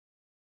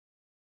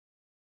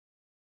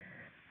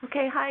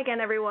Okay, hi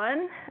again,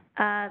 everyone.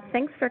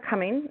 Thanks for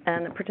coming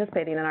and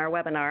participating in our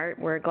webinar.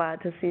 We're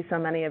glad to see so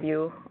many of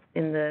you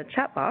in the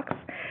chat box.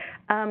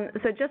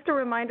 So just a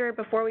reminder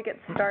before we get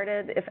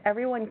started, if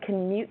everyone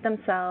can mute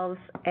themselves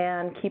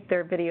and keep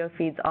their video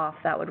feeds off,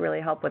 that would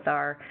really help with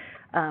our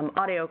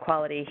audio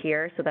quality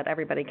here so that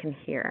everybody can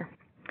hear.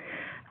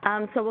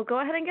 So we'll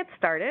go ahead and get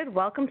started.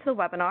 Welcome to the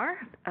webinar.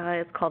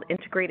 It's called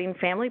Integrating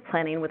Family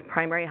Planning with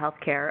Primary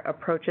Healthcare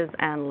Approaches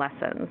and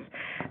Lessons.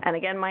 And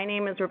again, my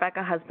name is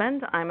Rebecca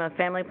Husband. I'm a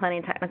Family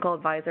Planning Technical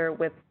Advisor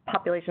with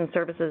Population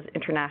Services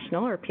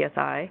International, or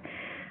PSI.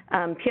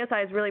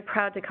 PSI is really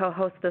proud to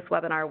co-host this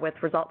webinar with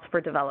Results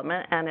for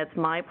Development, and it's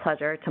my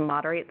pleasure to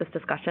moderate this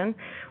discussion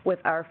with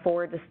our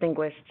four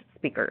distinguished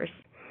speakers.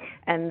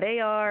 And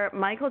they are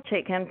Michael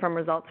Chaikin from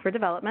Results for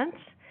Development,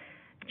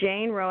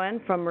 Jane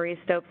Rowan from Marie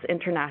Stopes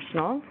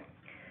International,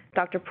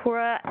 Dr.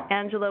 Pura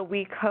Angela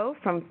Wee-Ko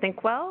from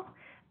ThinkWell,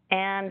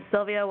 and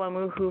Sylvia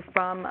Wamuhu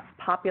from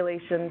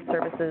Population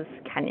Services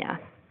Kenya.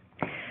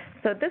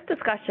 So this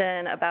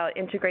discussion about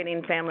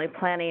integrating family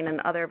planning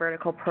and other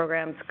vertical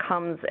programs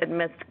comes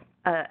amidst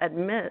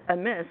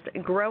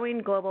growing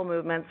global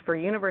movements for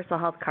universal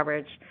health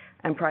coverage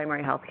and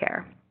primary health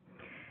care.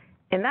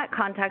 In that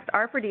context,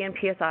 R4D and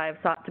PSI have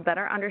sought to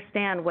better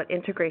understand what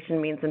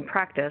integration means in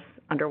practice,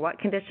 under what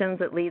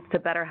conditions it leads to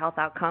better health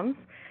outcomes,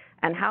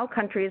 and how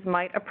countries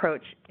might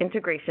approach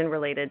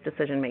integration-related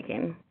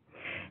decision-making.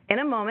 In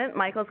a moment,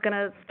 Michael's going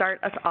to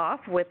start us off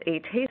with a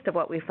taste of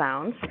what we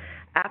found,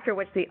 after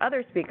which the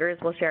other speakers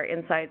will share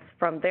insights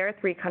from their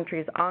three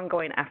countries'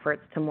 ongoing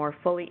efforts to more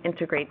fully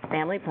integrate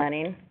family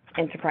planning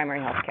into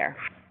primary health care.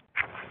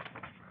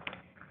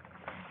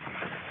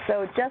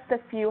 So just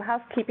a few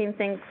housekeeping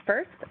things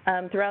first.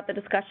 Throughout the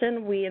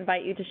discussion, we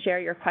invite you to share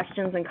your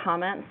questions and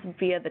comments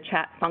via the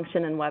chat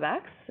function in WebEx,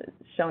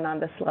 shown on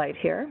the slide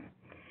here.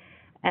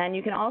 And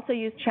you can also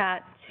use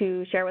chat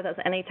to share with us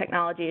any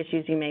technology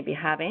issues you may be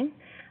having.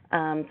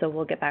 So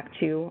we'll get back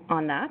to you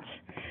on that.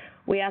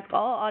 We ask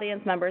all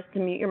audience members to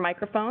mute your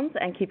microphones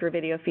and keep your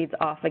video feeds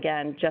off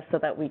again, just so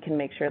that we can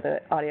make sure the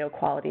audio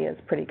quality is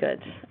pretty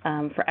good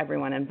for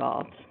everyone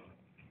involved.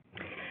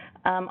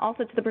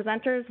 Also to the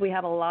presenters, we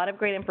have a lot of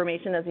great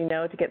information, as you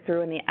know, to get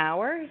through in the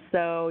hour.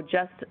 So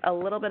just a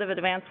little bit of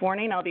advance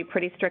warning, I'll be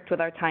pretty strict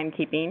with our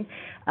timekeeping,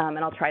 and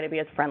I'll try to be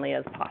as friendly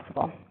as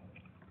possible.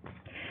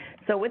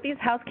 So with these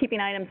housekeeping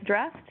items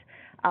addressed,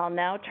 I'll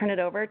now turn it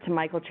over to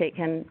Michael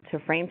Chaikin to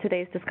frame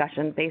today's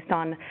discussion based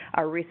on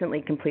our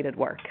recently completed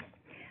work.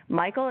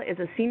 Michael is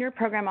a senior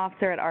program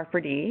officer at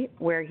R4D,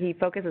 where he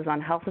focuses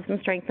on health system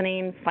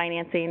strengthening,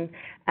 financing,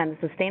 and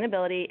the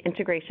sustainability,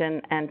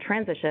 integration, and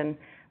transition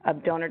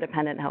of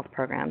donor-dependent health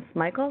programs.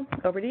 Michael,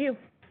 over to you.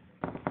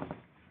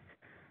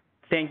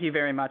 Thank you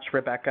very much,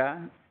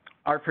 Rebecca.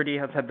 R4D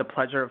has had the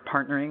pleasure of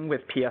partnering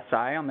with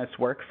PSI on this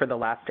work for the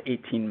last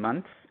 18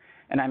 months,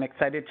 and I'm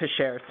excited to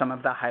share some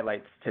of the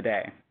highlights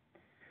today.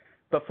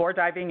 Before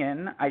diving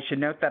in, I should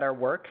note that our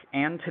work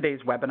and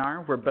today's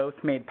webinar were both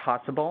made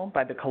possible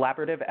by the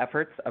collaborative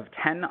efforts of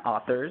 10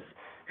 authors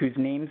whose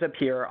names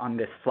appear on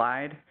this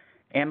slide,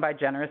 and by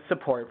generous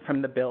support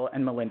from the Bill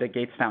and Melinda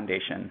Gates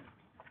Foundation.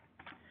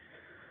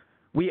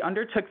 We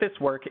undertook this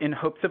work in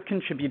hopes of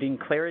contributing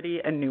clarity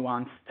and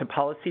nuance to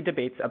policy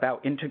debates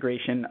about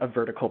integration of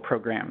vertical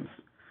programs.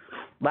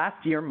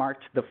 Last year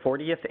marked the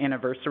 40th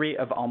anniversary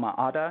of Alma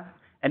Ata,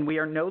 and we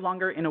are no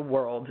longer in a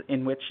world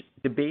in which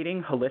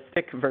debating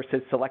holistic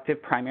versus selective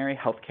primary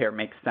health care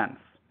makes sense.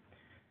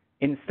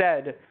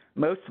 Instead,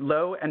 most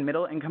low and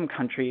middle income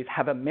countries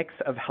have a mix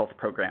of health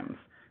programs,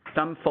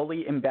 some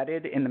fully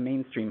embedded in the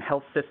mainstream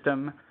health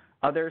system,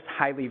 others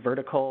highly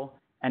vertical,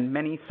 and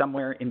many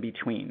somewhere in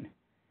between.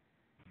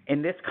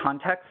 In this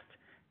context,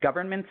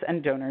 governments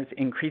and donors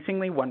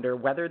increasingly wonder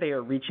whether they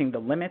are reaching the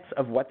limits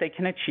of what they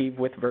can achieve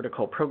with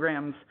vertical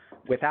programs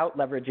without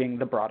leveraging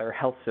the broader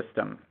health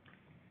system.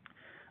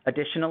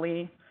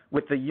 Additionally,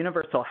 with the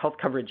universal health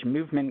coverage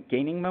movement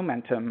gaining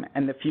momentum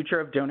and the future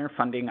of donor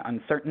funding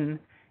uncertain,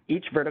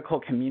 each vertical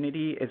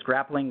community is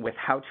grappling with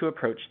how to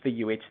approach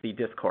the UHC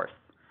discourse.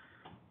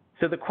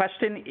 So the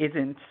question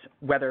isn't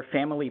whether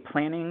family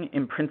planning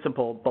in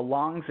principle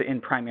belongs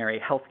in primary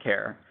health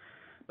care,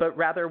 but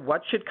rather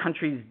what should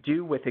countries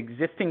do with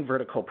existing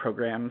vertical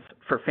programs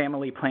for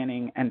family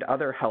planning and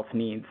other health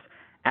needs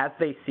as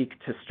they seek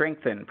to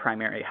strengthen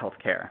primary health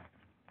care.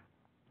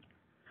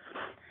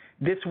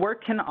 This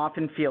work can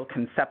often feel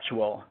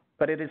conceptual,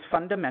 but it is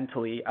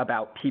fundamentally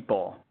about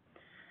people.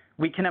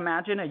 We can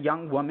imagine a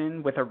young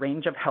woman with a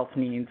range of health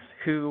needs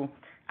who,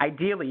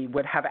 ideally,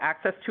 would have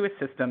access to a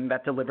system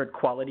that delivered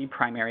quality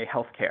primary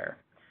health care.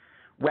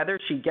 Whether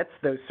she gets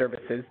those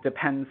services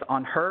depends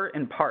on her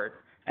in part,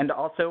 and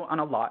also on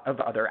a lot of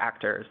other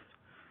actors.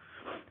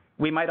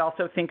 We might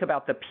also think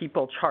about the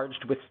people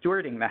charged with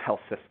stewarding the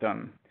health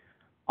system.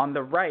 On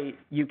the right,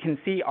 you can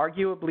see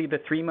arguably the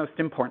three most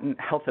important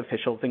health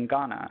officials in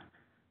Ghana.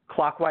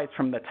 Clockwise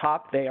from the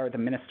top, they are the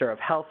Minister of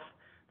Health,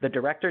 the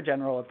Director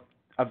General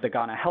of the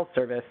Ghana Health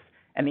Service,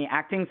 and the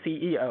acting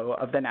CEO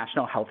of the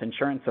National Health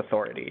Insurance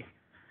Authority.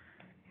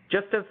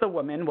 Just as the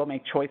woman will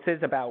make choices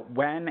about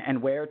when and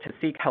where to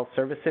seek health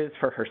services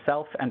for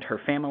herself and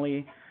her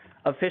family,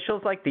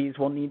 officials like these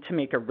will need to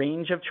make a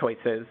range of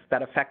choices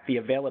that affect the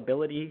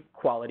availability,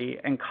 quality,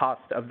 and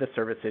cost of the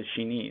services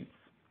she needs.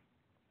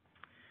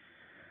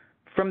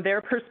 From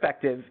their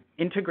perspective,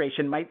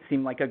 integration might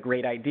seem like a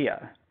great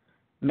idea.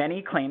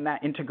 Many claim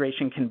that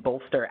integration can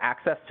bolster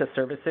access to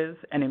services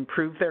and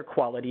improve their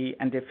quality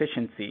and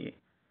efficiency.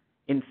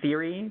 In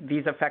theory,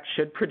 these effects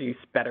should produce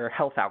better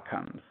health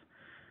outcomes.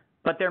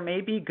 But there may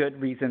be good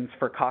reasons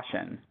for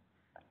caution.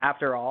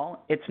 After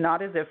all, it's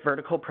not as if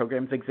vertical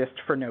programs exist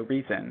for no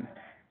reason,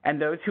 and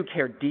those who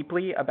care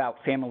deeply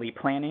about family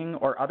planning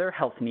or other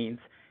health needs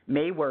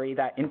may worry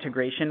that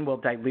integration will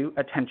dilute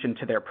attention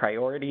to their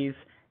priorities,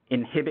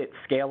 inhibit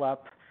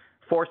scale-up,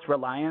 force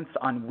reliance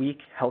on weak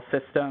health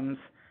systems,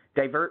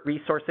 divert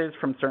resources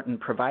from certain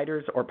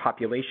providers or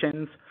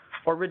populations,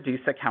 or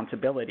reduce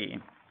accountability.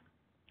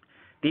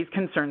 These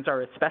concerns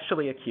are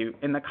especially acute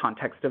in the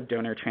context of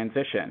donor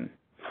transition.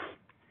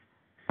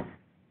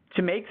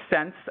 To make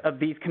sense of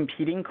these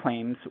competing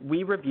claims,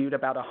 we reviewed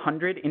about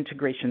 100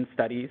 integration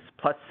studies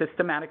plus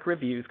systematic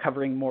reviews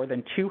covering more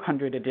than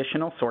 200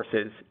 additional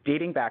sources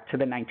dating back to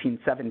the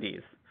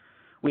 1970s.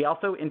 We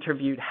also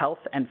interviewed health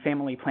and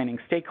family planning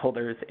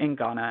stakeholders in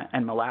Ghana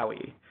and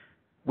Malawi.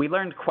 We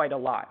learned quite a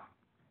lot.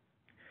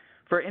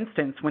 For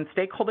instance, when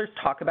stakeholders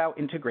talk about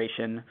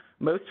integration,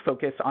 most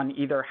focus on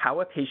either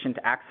how a patient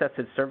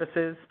accesses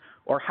services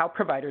or how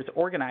providers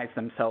organize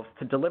themselves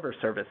to deliver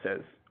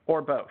services,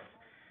 or both.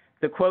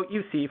 The quote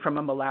you see from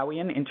a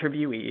Malawian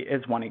interviewee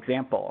is one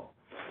example.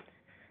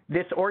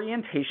 This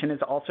orientation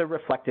is also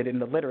reflected in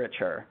the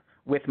literature,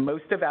 with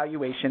most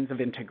evaluations of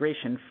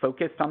integration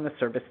focused on the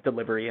service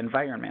delivery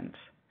environment.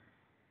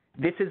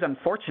 This is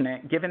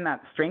unfortunate given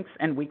that strengths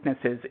and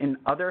weaknesses in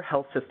other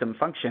health system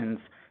functions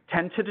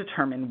tend to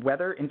determine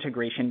whether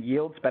integration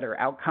yields better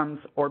outcomes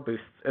or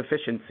boosts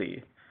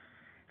efficiency.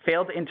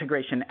 Failed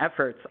integration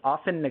efforts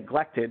often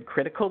neglected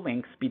critical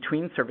links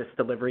between service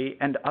delivery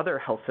and other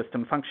health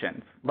system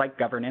functions, like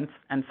governance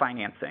and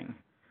financing.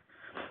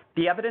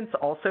 The evidence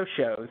also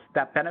shows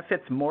that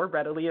benefits more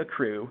readily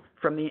accrue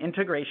from the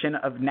integration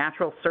of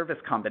natural service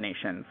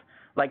combinations,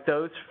 like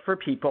those for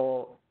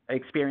people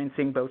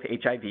experiencing both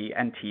HIV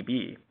and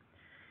TB.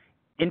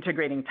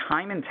 Integrating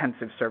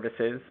time-intensive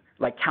services,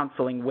 like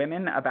counseling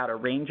women about a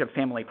range of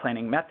family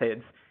planning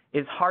methods,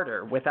 is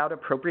harder without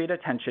appropriate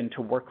attention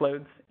to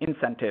workloads,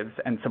 incentives,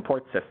 and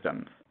support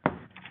systems.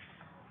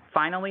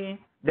 Finally,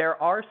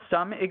 there are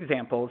some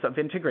examples of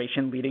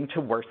integration leading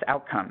to worse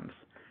outcomes.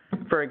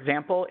 For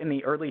example, in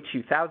the early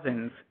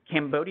 2000s,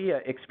 Cambodia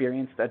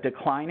experienced a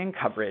decline in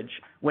coverage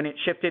when it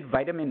shifted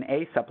vitamin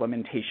A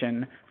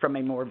supplementation from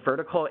a more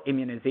vertical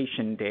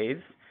immunization days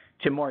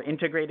to more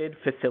integrated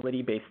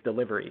facility-based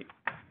delivery.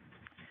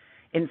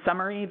 In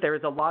summary, there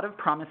is a lot of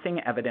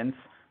promising evidence,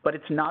 but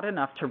it's not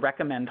enough to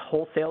recommend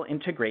wholesale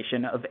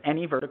integration of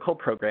any vertical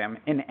program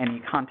in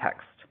any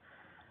context.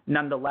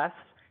 Nonetheless,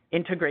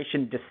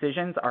 integration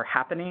decisions are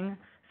happening,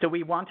 so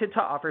we wanted to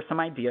offer some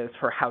ideas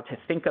for how to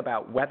think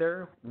about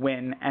whether,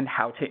 when, and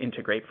how to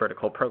integrate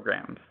vertical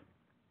programs.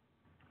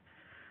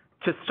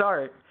 To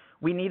start,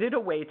 we needed a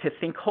way to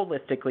think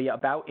holistically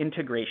about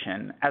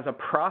integration as a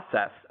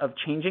process of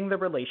changing the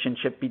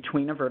relationship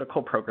between a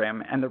vertical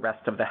program and the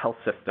rest of the health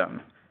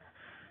system.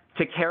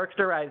 To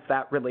characterize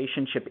that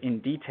relationship in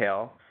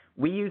detail,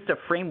 we used a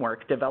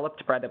framework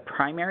developed by the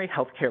Primary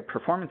Healthcare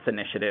Performance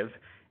Initiative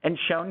and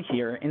shown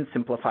here in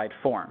simplified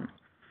form.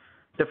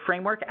 The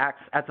framework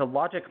acts as a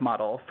logic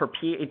model for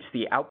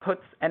PHC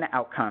outputs and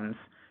outcomes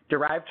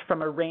derived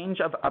from a range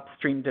of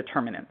upstream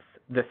determinants,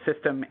 the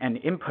system and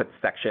input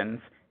sections,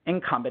 in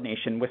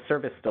combination with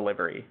service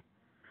delivery.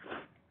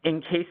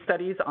 In case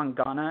studies on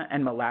Ghana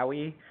and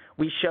Malawi,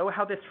 we show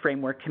how this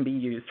framework can be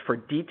used for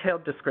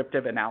detailed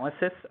descriptive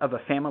analysis of a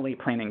family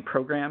planning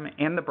program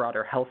and the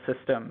broader health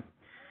system.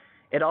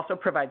 It also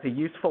provides a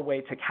useful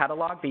way to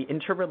catalog the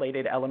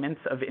interrelated elements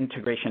of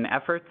integration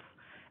efforts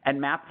and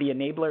map the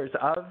enablers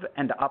of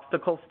and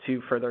obstacles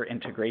to further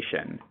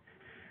integration.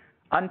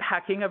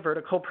 Unpacking a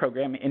vertical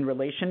program in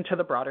relation to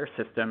the broader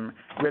system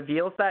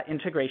reveals that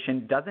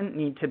integration doesn't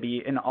need to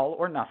be an all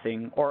or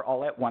nothing or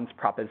all at once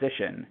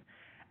proposition.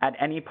 At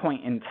any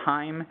point in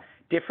time,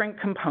 different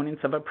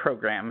components of a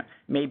program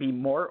may be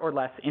more or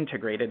less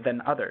integrated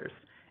than others,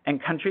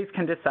 and countries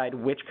can decide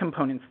which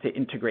components to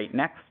integrate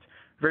next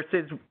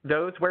versus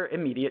those where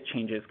immediate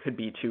changes could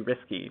be too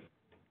risky.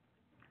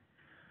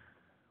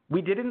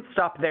 We didn't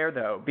stop there,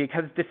 though,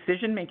 because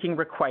decision-making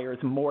requires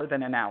more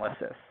than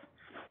analysis.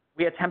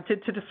 We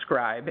attempted to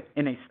describe,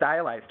 in a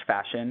stylized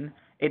fashion,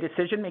 a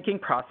decision-making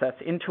process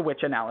into which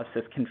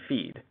analysis can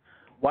feed,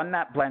 one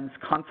that blends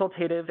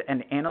consultative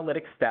and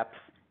analytic steps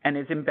and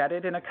is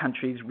embedded in a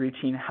country's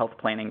routine health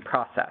planning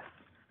process.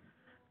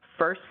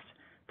 First,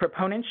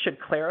 proponents should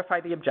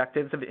clarify the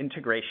objectives of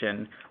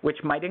integration, which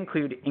might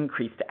include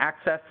increased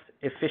access,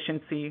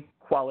 efficiency,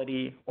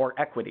 quality, or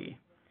equity.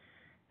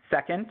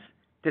 Second,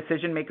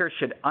 decision makers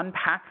should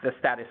unpack the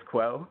status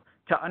quo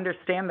to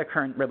understand the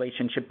current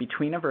relationship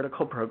between a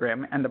vertical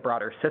program and the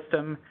broader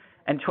system,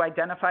 and to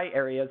identify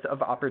areas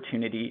of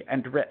opportunity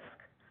and risk.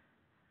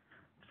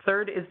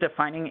 Third is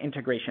defining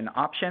integration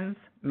options,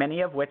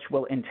 many of which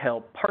will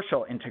entail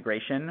partial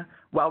integration,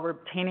 while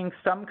retaining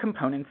some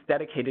components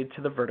dedicated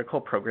to the vertical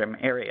program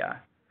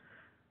area.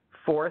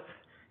 Fourth,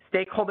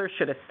 stakeholders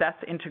should assess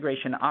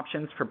integration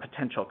options for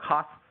potential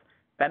costs,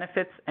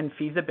 benefits, and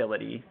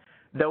feasibility,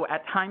 though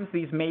at times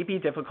these may be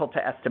difficult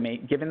to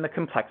estimate given the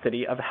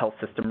complexity of health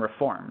system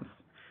reforms.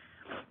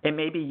 It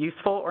may be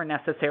useful or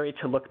necessary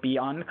to look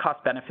beyond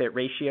cost-benefit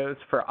ratios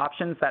for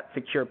options that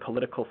secure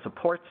political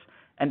support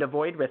and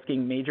avoid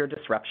risking major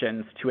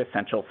disruptions to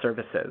essential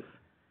services.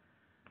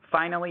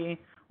 Finally,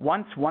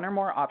 once one or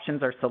more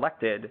options are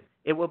selected,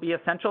 it will be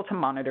essential to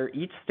monitor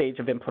each stage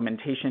of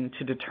implementation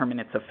to determine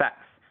its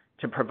effects,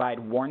 to provide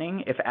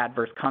warning if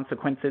adverse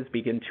consequences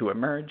begin to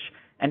emerge,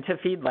 and to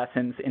feed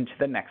lessons into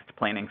the next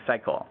planning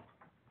cycle.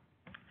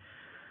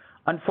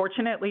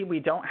 Unfortunately, we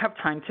don't have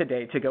time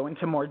today to go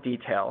into more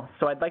detail,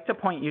 so I'd like to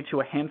point you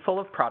to a handful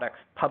of products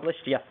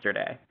published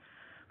yesterday.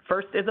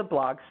 First is a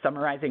blog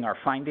summarizing our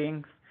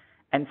findings,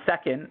 and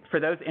second, for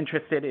those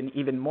interested in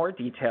even more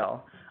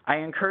detail, I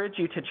encourage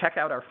you to check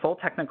out our full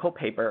technical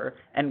paper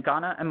and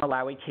Ghana and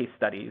Malawi case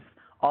studies,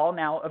 all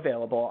now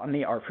available on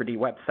the R4D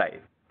website.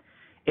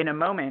 In a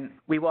moment,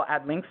 we will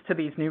add links to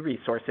these new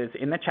resources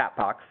in the chat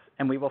box,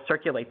 and we will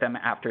circulate them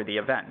after the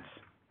event.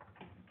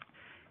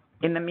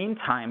 In the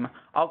meantime,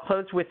 I'll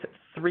close with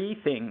 3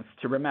 things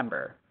to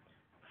remember.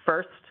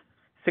 First,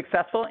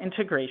 successful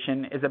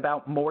integration is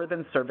about more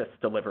than service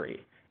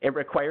delivery. It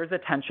requires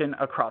attention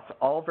across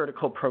all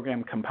vertical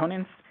program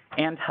components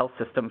and health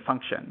system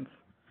functions.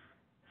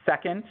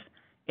 Second,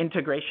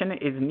 integration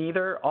is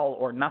neither all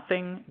or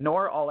nothing,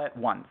 nor all at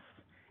once.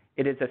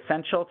 It is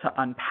essential to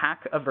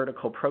unpack a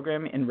vertical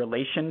program in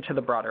relation to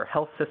the broader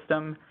health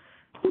system.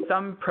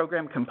 Some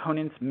program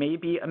components may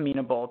be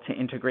amenable to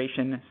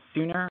integration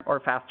sooner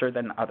or faster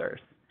than others.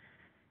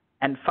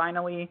 And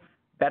finally,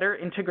 better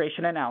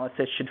integration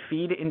analysis should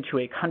feed into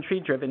a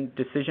country-driven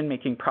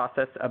decision-making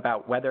process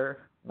about whether,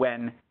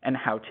 when, and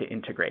how to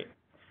integrate.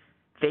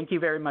 Thank you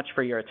very much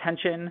for your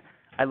attention.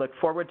 I look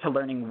forward to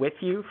learning with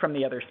you from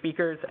the other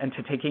speakers and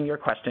to taking your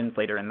questions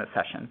later in the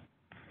session.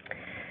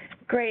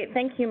 Great,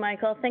 thank you,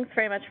 Michael. Thanks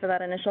very much for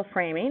that initial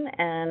framing.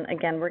 And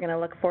again, we're going to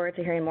look forward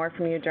to hearing more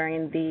from you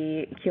during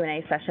the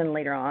Q&A session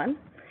later on.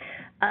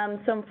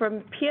 So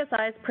from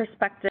PSI's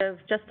perspective,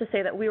 just to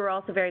say that we were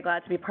also very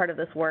glad to be part of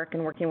this work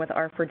and working with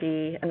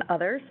R4D and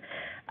others.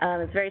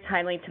 It's very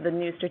timely to the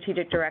new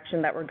strategic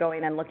direction that we're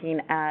going and looking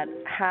at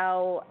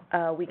how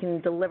we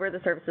can deliver the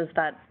services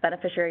that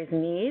beneficiaries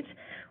need,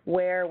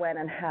 where, when,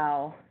 and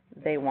how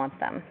they want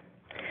them.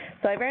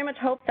 So I very much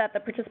hope that the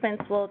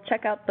participants will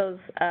check out those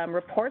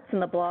reports in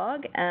the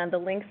blog, and the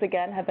links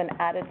again have been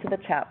added to the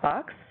chat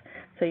box,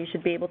 so you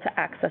should be able to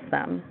access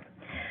them.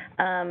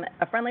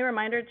 A friendly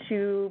reminder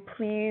to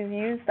please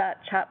use that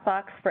chat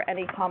box for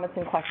any comments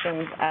and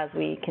questions as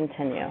we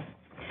continue.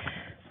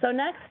 So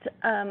next,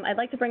 I'd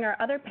like to bring our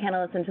other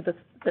panelists into this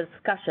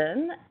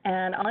discussion,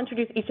 and I'll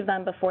introduce each of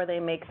them before they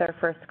make their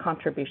first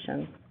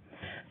contribution.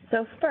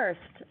 So first,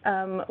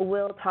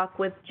 we'll talk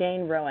with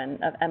Jane Rowan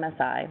of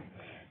MSI.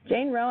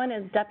 Jane Rowan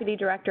is Deputy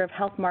Director of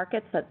Health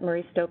Markets at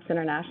Marie Stopes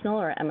International,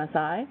 or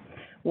MSI,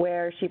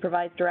 where she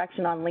provides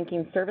direction on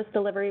linking service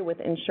delivery with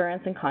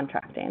insurance and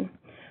contracting.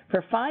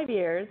 For 5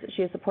 years,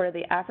 she has supported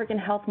the African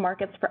Health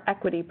Markets for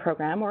Equity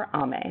program, or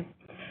AME.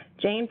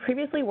 Jane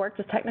previously worked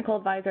as technical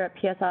advisor at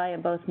PSI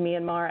in both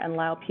Myanmar and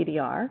Lao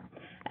PDR,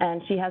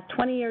 and she has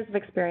 20 years of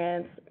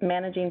experience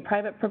managing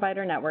private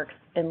provider networks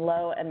in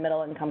low and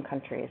middle income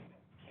countries.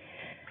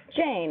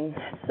 Jane,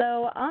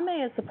 so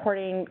AME is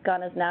supporting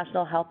Ghana's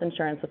National Health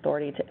Insurance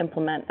Authority to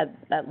implement,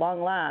 at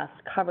long last,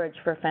 coverage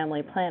for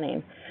family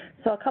planning.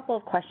 So a couple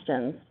of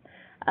questions.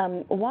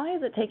 Why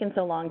has it taken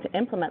so long to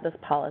implement this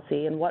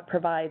policy, and what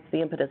provides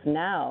the impetus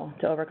now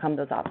to overcome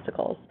those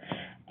obstacles?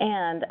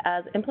 And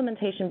as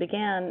implementation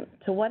began,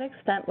 to what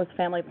extent was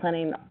family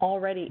planning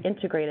already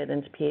integrated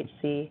into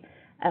PHC,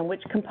 and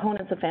which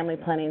components of family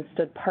planning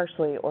stood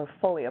partially or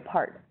fully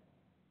apart?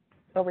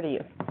 Over to you.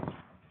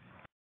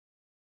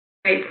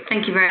 Great.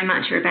 Thank you very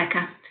much,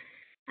 Rebecca.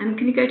 Can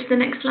you go to the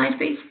next slide,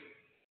 please?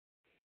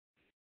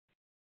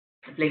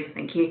 Lovely.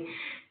 Thank you.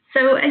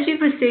 So as you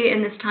will see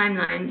in this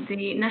timeline,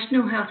 the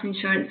National Health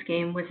Insurance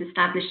Scheme was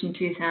established in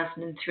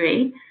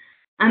 2003.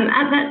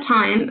 At that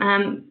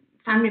time,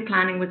 family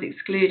planning was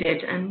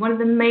excluded, and one of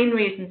the main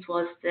reasons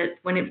was that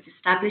when it was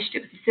established,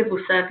 it was a civil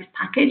service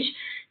package,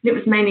 and it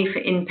was mainly for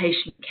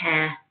inpatient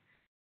care.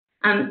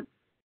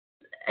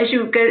 As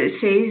you'll go to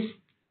see,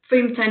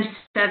 free maternity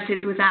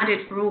services was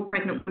added for all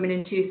pregnant women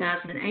in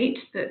 2008,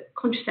 but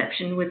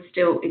contraception was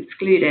still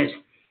excluded.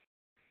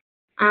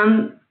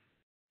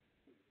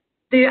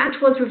 The Act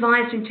was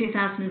revised in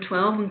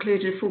 2012,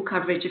 included full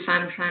coverage of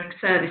family planning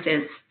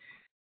services.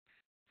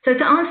 So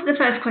to answer the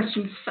first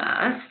question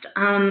first,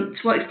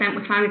 to what extent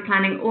was family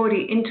planning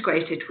already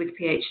integrated with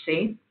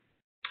PHC?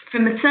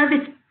 From a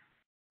service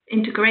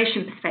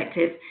integration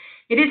perspective,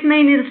 it is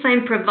mainly the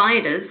same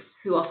providers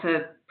who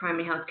offer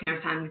primary healthcare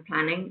and family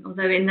planning,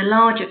 although in the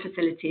larger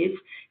facilities,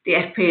 the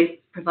FP is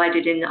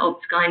provided in the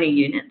obs-gynae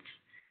units.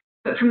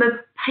 But from a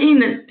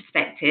payment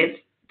perspective,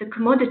 the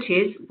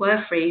commodities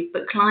were free,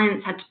 but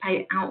clients had to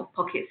pay out of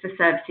pocket for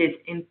services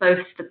in both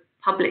the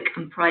public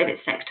and private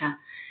sector.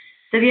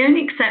 So the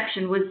only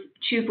exception was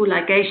tubal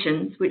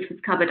ligations, which was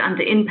covered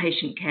under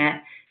inpatient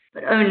care,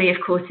 but only, of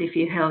course, if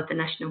you held the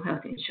National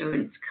Health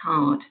Insurance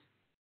card.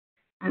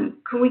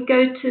 Can we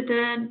go to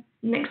the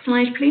next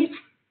slide, please?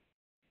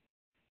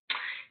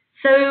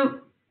 So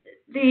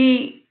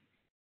the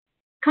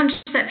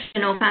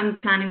contraception or family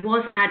planning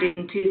was added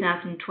in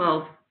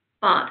 2012,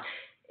 but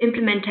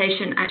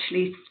implementation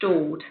actually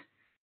stalled.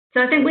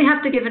 So I think we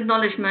have to give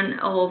acknowledgement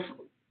of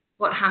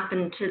what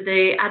happened to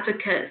the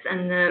advocates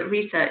and the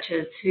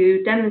researchers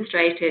who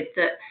demonstrated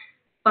that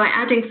by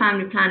adding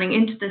family planning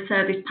into the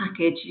service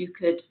package, you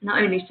could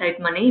not only save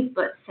money,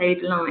 but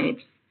save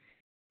lives.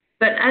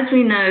 But as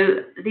we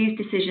know, these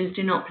decisions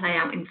do not play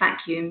out in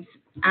vacuums.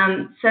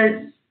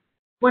 So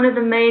one of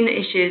the main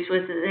issues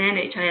was that the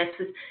NHIS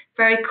was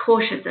very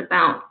cautious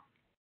about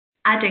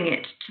adding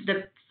it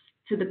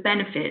to the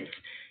benefits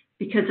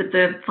because of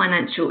the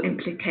financial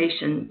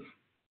implications.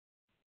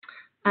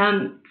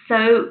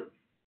 So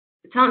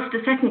to answer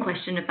the second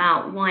question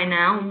about why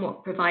now and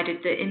what provided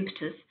the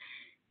impetus,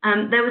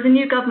 there was a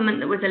new government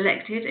that was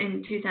elected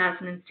in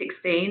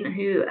 2016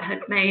 who had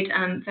made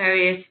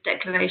various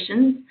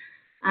declarations,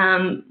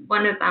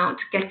 one about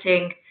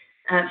getting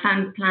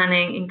family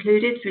planning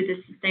included through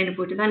the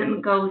Sustainable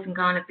Development Goals and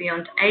Ghana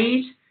Beyond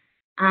Aid.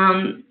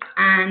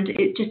 And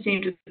it just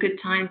seemed a good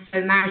time,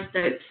 so Mary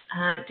Stopes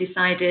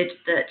decided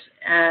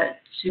that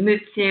to move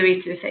the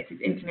theory to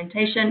effective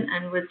implementation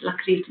and was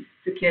lucky to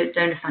secure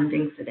donor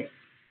funding for this.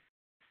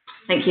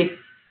 Thank you.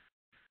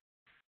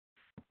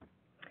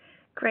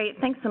 Great,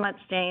 thanks so much,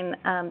 Jane.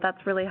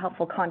 That's really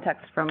helpful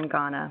context from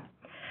Ghana.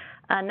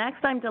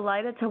 Next, I'm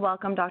delighted to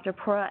welcome Dr.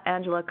 Pura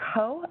Angela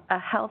Ko, a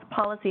health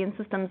policy and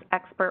systems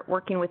expert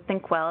working with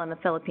ThinkWell in the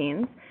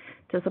Philippines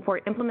to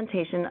support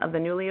implementation of the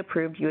newly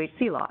approved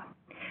UHC law.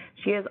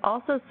 She has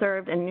also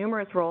served in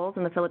numerous roles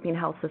in the Philippine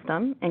health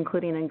system,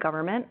 including in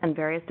government and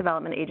various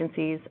development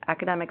agencies,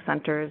 academic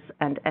centers,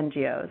 and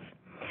NGOs.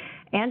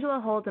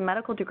 Angela holds a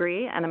medical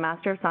degree and a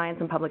Master of Science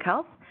in Public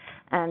Health,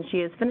 and she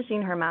is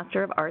finishing her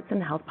Master of Arts in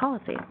Health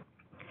Policy.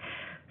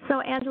 So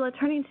Angela,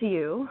 turning to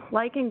you,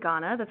 like in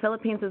Ghana, the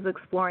Philippines is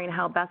exploring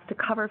how best to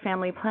cover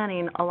family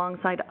planning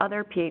alongside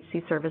other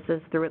PHC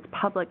services through its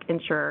public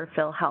insurer,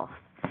 PhilHealth.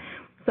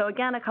 So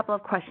again, a couple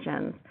of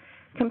questions.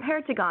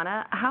 Compared to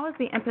Ghana, how is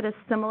the impetus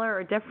similar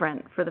or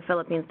different for the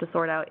Philippines to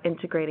sort out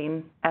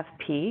integrating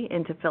FP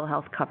into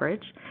PhilHealth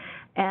coverage?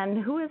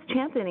 And who is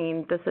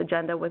championing this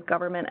agenda with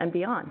government and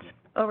beyond?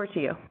 Over to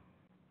you.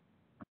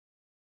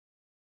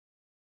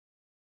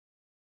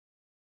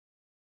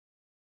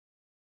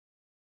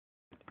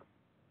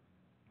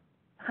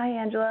 Hi,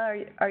 Angela.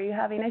 Are you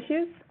having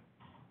issues?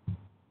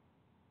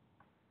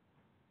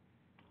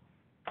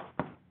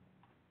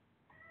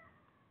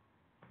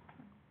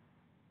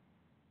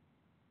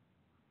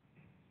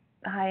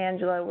 Hi,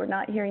 Angela. We're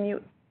not hearing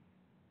you.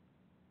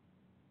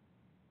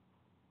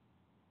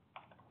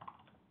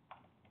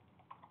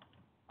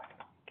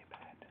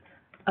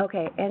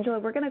 Okay, Angela,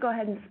 we're going to go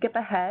ahead and skip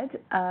ahead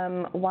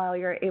while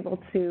you're able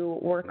to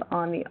work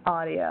on the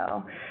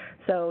audio.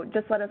 So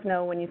just let us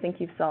know when you think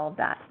you've solved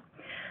that.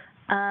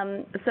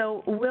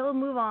 So we'll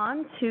move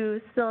on to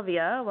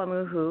Sylvia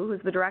Wamuhu,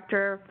 who's the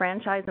Director of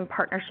Franchise and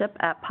Partnership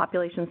at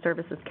Population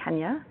Services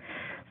Kenya.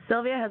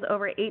 Sylvia has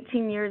over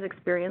 18 years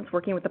experience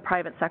working with the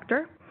private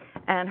sector,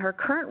 and her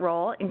current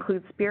role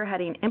includes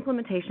spearheading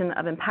implementation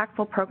of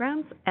impactful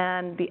programs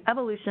and the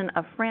evolution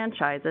of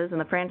franchises and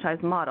the franchise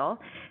model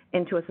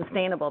into a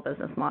sustainable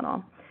business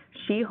model.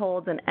 She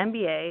holds an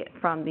MBA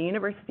from the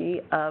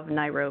University of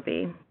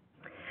Nairobi.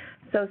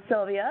 So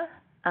Sylvia,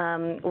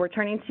 we're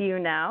turning to you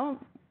now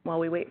while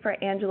we wait for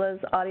Angela's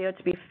audio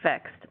to be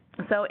fixed.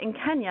 So in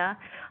Kenya,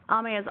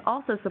 AME is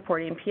also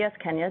supporting PS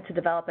Kenya to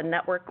develop a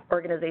network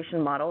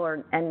organization model,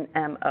 or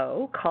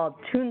NMO, called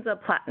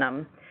Tunza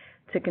Platinum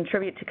to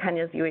contribute to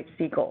Kenya's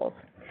UHC goals.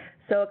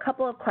 So a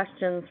couple of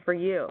questions for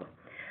you.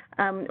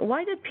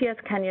 Why did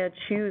PS Kenya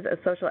choose a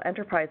social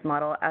enterprise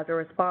model as a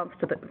response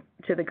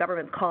to the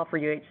government's call for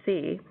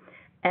UHC?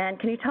 And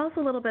can you tell us a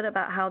little bit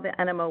about how the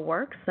NMO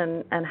works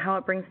and how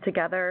it brings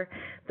together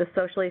the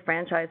socially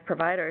franchised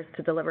providers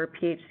to deliver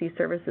PHC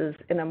services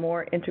in a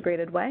more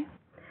integrated way?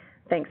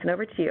 Thanks, and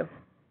over to you.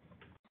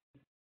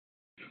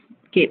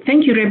 Okay,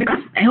 thank you, Rebecca.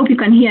 I hope you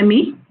can hear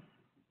me.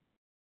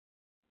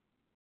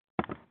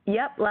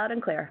 Yep, loud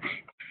and clear.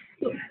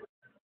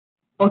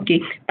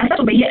 Okay, I'll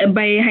start by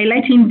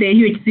highlighting the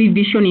UHC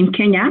vision in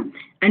Kenya,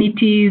 and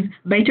it is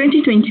by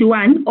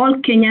 2021, all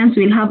Kenyans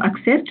will have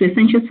access to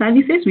essential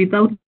services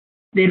without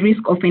the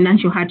risk of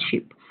financial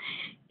hardship.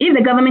 If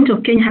the government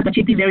of Kenya has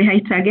achieved a very high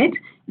target,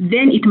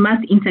 then it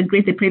must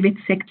integrate the private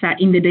sector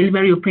in the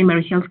delivery of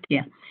primary health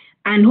care.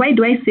 And why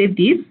do I say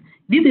this?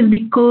 This is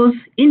because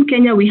in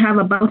Kenya we have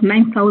about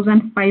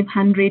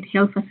 9,500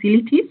 health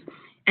facilities,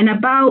 and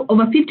about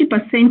over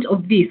 50%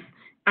 of these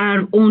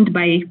are owned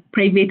by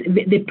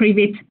the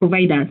private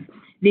providers.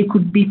 They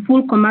could be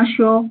full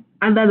commercial,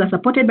 others are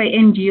supported by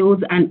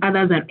NGOs, and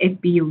others are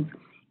FPOs.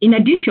 In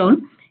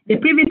addition, the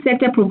private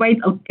sector provides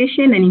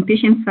outpatient and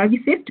inpatient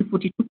services to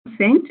 42%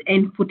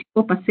 and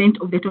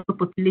 44% of the total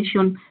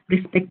population,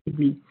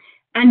 respectively.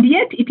 And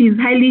yet, it is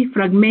highly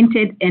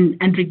fragmented and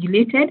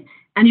unregulated,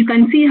 and you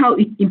can see how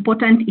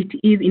important it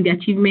is in the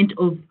achievement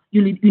of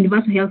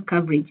universal health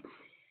coverage.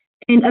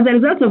 And as a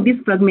result of this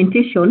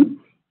fragmentation,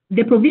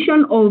 the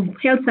provision of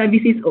health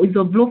services is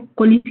of low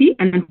quality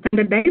and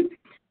unstandardized,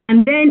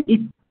 and then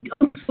it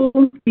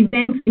also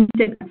prevents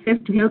limited access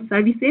to health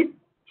services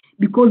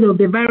because of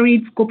the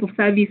varied scope of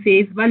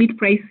services, valid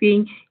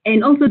pricing,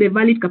 and also the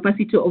valid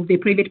capacity of the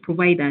private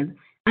providers.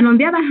 And on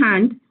the other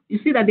hand, you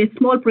see that the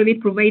small private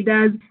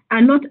providers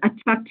are not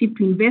attractive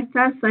to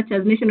investors such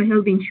as National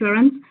Health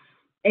Insurance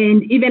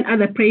and even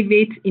other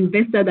private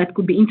investors that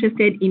could be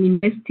interested in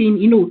investing,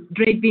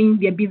 driving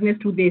their business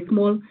to the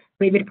small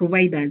private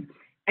providers.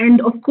 And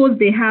of course,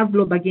 they have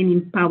low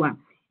bargaining power.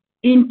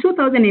 In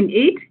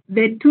 2008,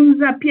 the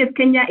PS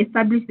Kenya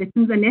established the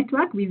TUNZA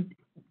network with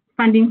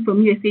funding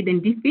from USAID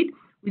and DFID,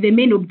 with the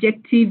main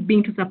objective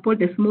being to support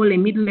the small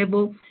and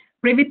mid-level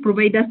private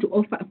providers to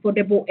offer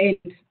affordable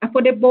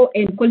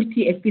and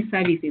quality SP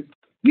services.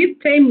 With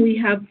time, we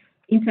have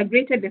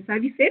integrated the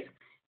services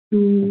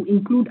to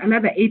include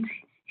another 8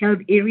 health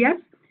areas.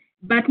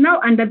 But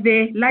now, under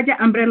the larger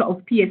umbrella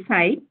of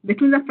PSI, the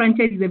TUNZA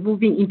franchise is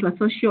evolving into a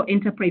social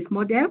enterprise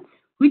model,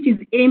 which is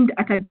aimed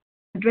at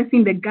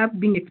addressing the gap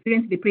being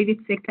experienced in the private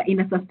sector in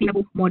a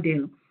sustainable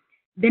model.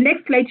 The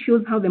next slide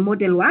shows how the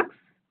model works.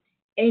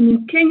 And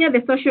in Kenya,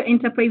 the social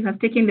enterprise has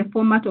taken the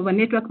format of a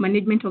network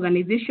management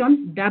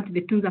organization dubbed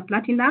the TUNZA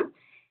Platinum.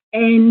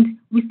 And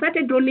we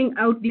started rolling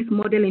out this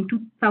model in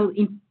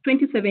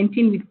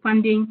 2017 with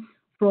funding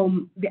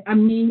from the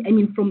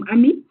from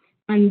AMI.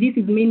 And this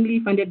is mainly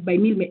funded by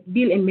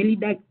Bill and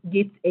Melinda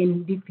Gates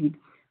and DFID.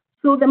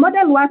 So the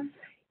model works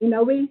in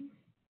a way,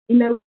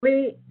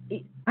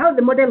 how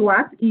the model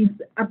works is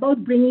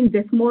about bringing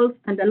the small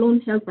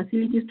standalone health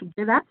facilities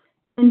together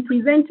and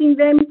presenting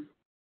them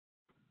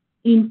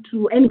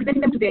to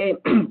the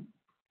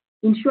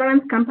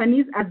insurance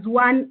companies as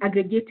one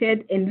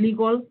aggregated and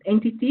legal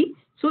entity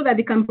so that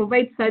they can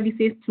provide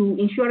services to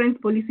insurance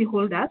policy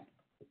holders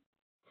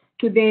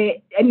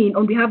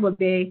on behalf of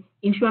the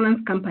insurance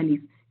companies.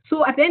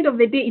 So at the end of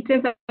the day, it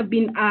ends up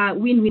being a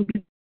win-win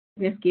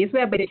business case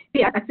whereby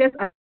they access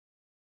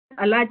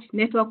a large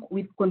network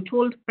with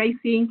controlled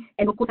pricing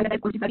and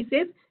quality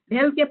services. The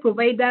healthcare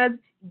providers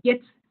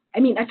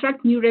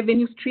attract new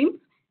revenue streams,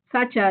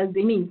 such as,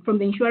 from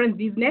the insurance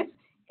business,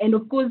 and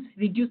of course,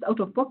 reduce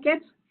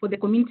out-of-pocket for the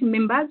community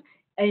members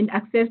and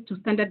access to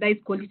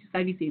standardized quality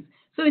services.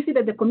 So we see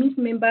that the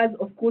community members,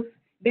 of course,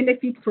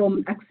 benefit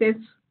from access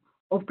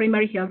of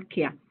primary health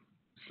care.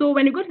 So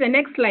when you go to the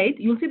next slide,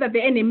 you'll see that the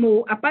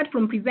NMO, apart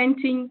from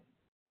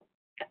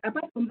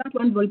that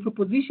one value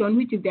proposition,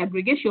 which is the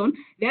aggregation,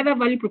 the other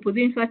value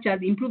propositions such as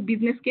improved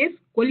business case,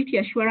 quality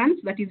assurance,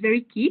 that is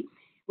very key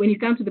when it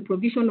comes to the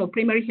provision of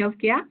primary health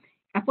care,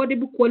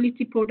 affordable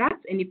quality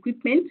products and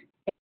equipment,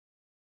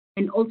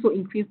 and also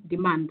increased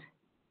demand.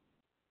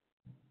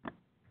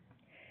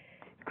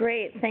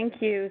 Great,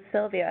 thank you,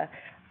 Sylvia.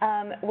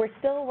 We're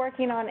still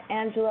working on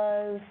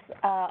Angela's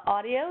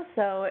audio,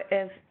 so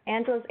if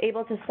Angela's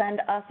able to send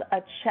us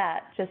a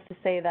chat just to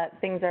say that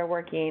things are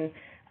working,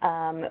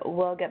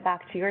 we'll get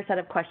back to your set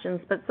of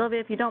questions. But Sylvia,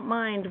 if you don't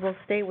mind, we'll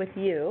stay with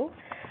you.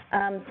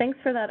 Thanks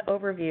for that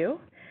overview.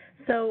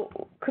 So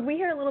could we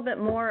hear a little bit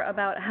more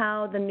about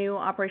how the new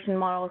operation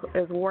model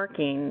is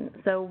working?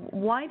 So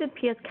why did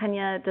PS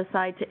Kenya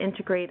decide to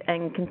integrate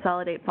and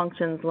consolidate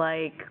functions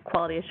like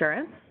quality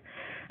assurance?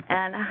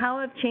 And how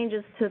have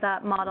changes to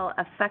that model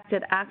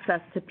affected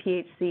access to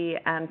PHC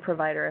and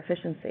provider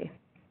efficiency?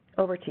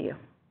 Over to you.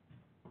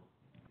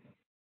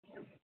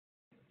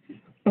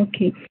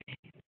 Okay.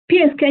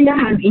 PS Kenya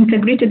has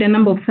integrated a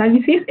number of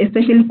services,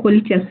 especially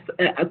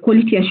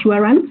quality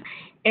assurance.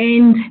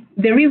 And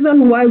the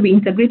reason why we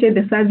integrated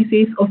the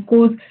services, of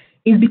course,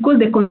 is because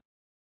the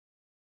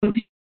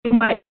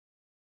consumer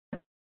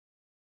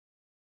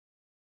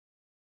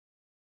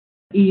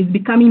is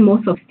becoming more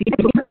sophisticated.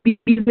 So that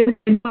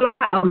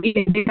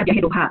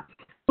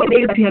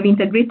we have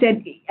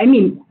integrated,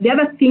 the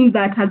other thing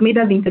that has made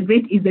us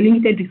integrate is the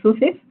limited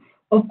resources.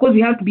 Of course,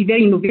 we have to be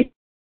very innovative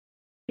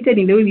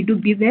in the way we do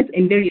business,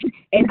 and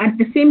at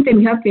the same time,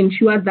 we have to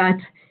ensure that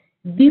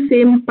this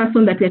same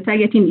person that we're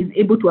targeting is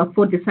able to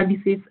afford the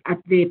services at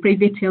the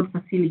private health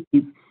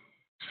facilities.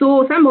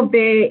 So some of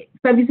the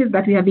services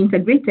that we have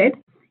integrated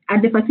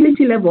at the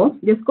facility level,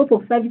 the scope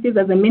of services,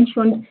 as I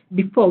mentioned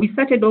before, we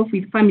started off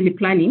with family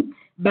planning,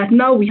 but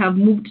now we have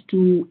moved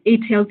to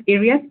 8 health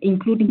areas,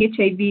 including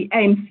HIV,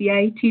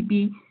 IMCI,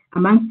 TB,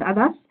 amongst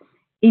others.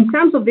 In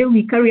terms of the way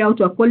we carry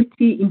out our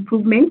quality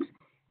improvement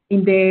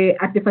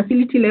at the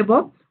facility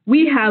level,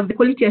 we have the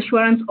quality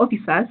assurance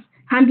officers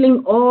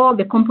handling all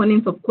the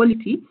components of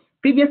quality.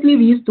 Previously,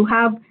 we used to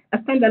have a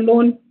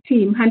standalone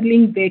team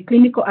handling the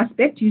clinical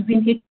aspect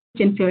using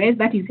HNCOS,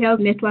 that is Health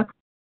Network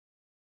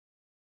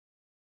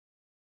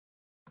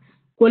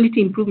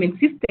quality improvement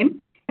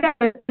system,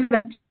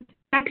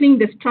 tackling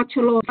the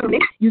structural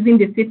using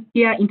the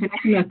Safety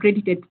International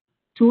accredited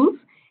tools,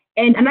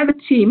 and another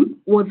team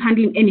was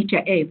handling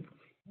NHIF.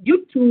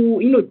 Due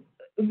to,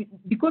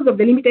 because of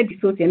the limited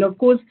resources, and of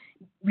course,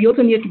 we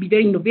also need to be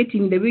very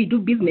innovative in the way we do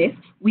business,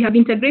 we have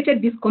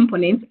integrated these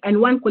components,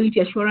 and one quality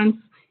assurance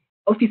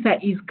officer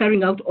is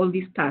carrying out all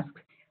these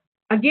tasks.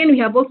 Again, we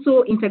have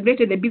also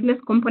integrated the business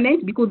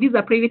component because these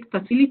are private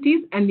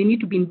facilities and they need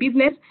to be in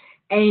business,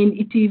 and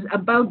it is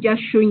about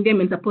just showing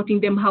them and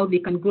supporting them how they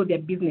can grow their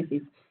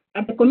businesses.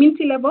 At the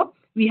community level,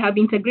 we have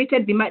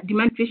integrated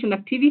demand creation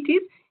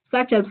activities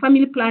such as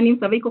family planning,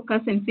 cervical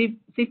cancer, and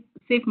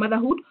safe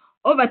motherhood.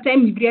 Over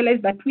time, we've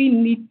realized that we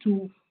need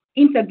to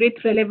integrate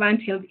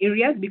relevant health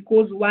areas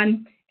because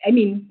one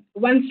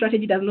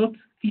strategy does not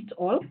fit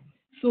all.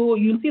 So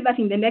you'll see that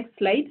in the next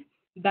slide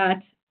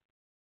that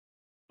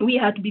we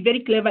have to be very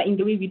clever in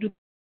the way we do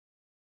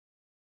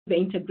the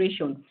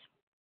integration.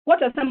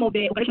 What are some of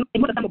the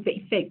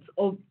effects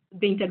of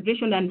the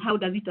integration and how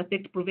does it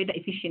affect provider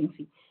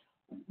efficiency?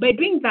 By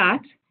doing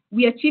that,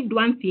 we achieved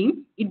one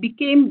thing. It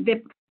became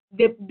the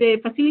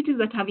facilities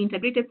that have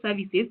integrated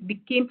services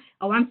became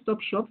a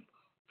one-stop shop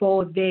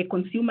for the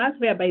consumers,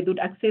 whereby they would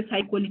access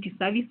high-quality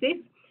services.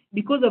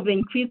 Because of the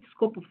increased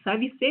scope of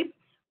services,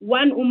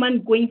 one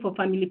woman going for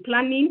family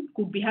planning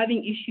could be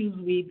having issues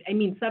with,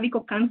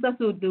 cervical cancer,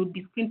 so they would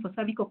be screened for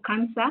cervical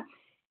cancer.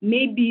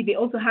 Maybe they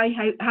also have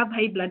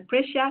high blood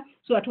pressure,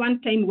 so at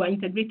one time we're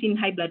integrating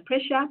high blood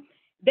pressure.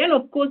 Then,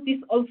 of course,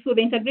 the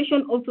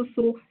integration also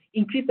saw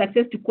increased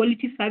access to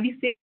quality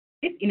services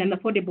in an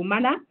affordable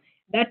manner.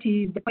 That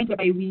is the point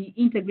whereby we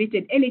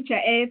integrated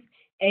NHIS,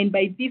 and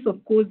by this,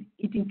 of course,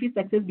 it increased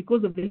access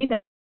because of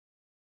the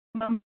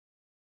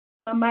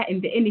Mama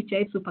and the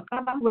NHIS super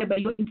cover, whereby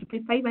you need to pay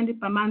 $500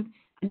 per month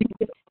and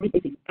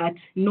at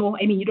no,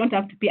 you don't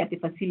have to pay at the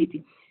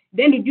facility.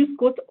 Then reduce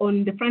cost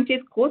on the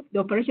franchise cost, the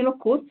operational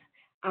costs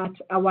at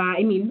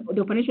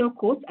the operational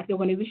costs at the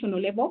organizational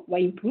level were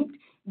improved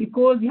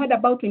because we had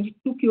about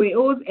 22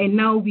 QAOs, and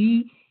now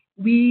we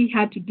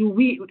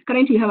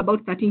currently have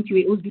about 13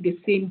 QAOs do the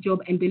same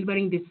job and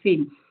delivering the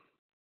same.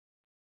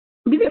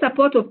 Business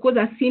support, of course,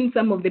 has seen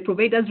some of the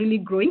providers really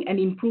growing and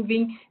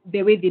improving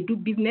the way they do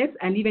business,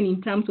 and even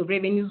in terms of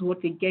revenues,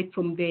 what they get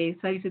from the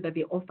services that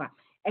they offer.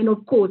 And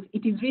of course,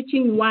 it is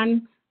reaching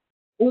one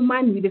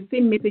woman with the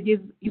same messages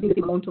using the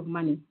same amount of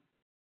money.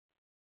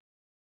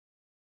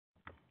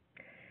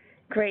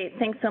 Great,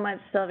 thanks so much,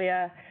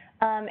 Sylvia.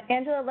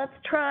 Angela, let's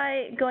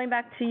try going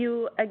back to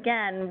you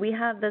again. We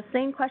have the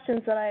same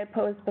questions that I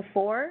posed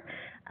before.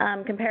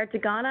 Compared to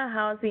Ghana,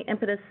 how is the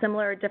impetus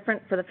similar or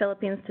different for the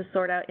Philippines to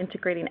sort out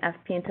integrating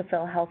FP into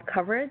PhilHealth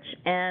coverage?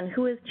 And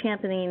who is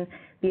championing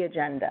the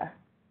agenda?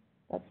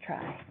 Let's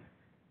try.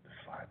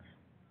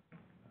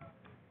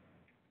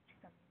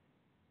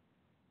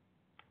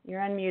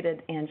 You're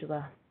unmuted,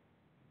 Angela.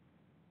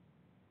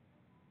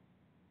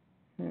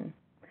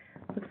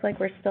 Looks like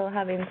we're still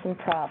having some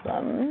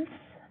problems.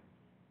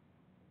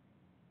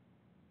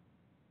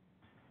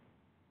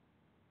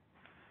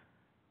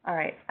 All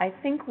right, I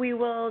think we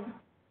will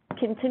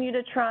continue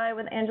to try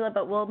with Angela,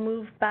 but we'll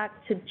move back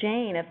to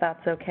Jane if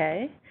that's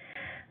okay.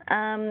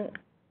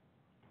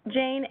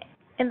 Jane,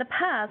 in the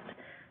past,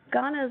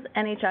 Ghana's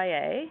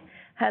NHIA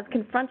has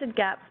confronted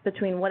gaps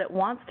between what it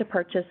wants to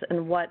purchase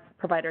and what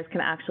providers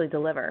can actually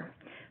deliver.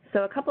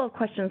 So a couple of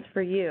questions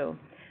for you.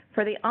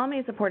 For the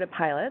AME-supported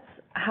pilots,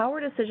 how were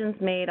decisions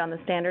made on the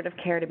standard of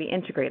care to be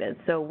integrated?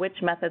 So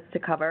which methods to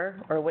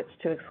cover or which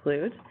to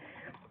exclude?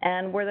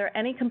 And were there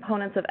any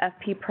components of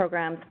FP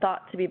programs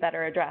thought to be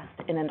better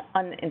addressed in an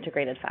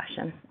unintegrated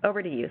fashion?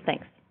 Over to you,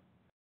 thanks.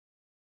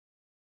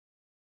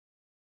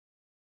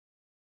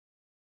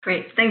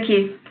 Great, thank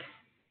you.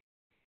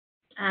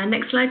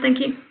 Next slide, thank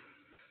you.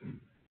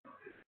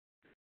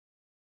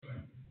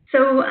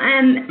 So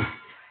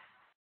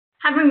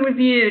having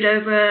reviewed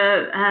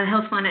over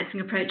health financing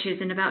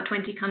approaches in about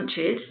 20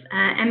 countries,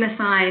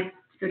 MFI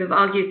sort of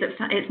argues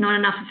that it's not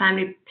enough for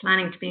family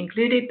planning to be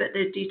included, but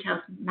the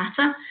details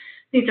matter.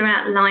 These are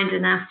outlined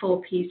in our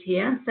 4 Ps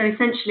here. So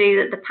essentially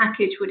that the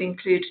package would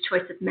include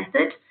choice of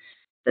method,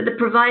 that the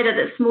provider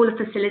that smaller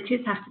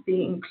facilities have to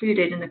be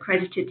included and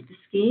accredited to the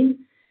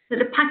scheme, that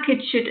the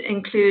package should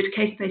include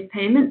case-based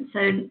payments,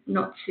 so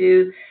not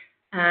to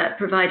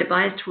provide a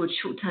bias towards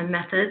short-term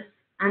methods,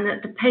 and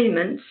that the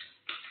payments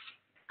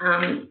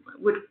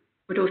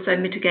would also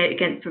mitigate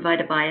against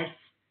provider bias.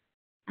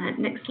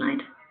 Next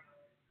slide.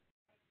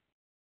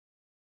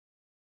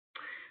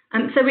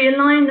 So we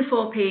aligned the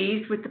 4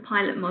 Ps with the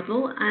pilot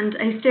model, and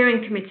a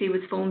steering committee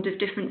was formed of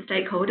different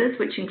stakeholders,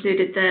 which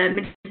included the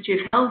Ministry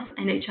of Health,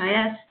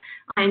 NHIS,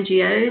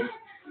 INGOs,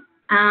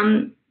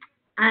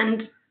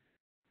 and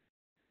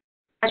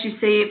as you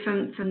see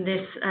from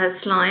this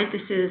slide,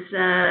 this is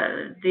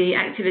the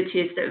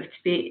activities that were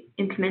to be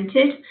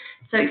implemented.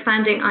 So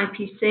expanding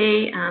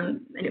IPC,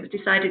 and it was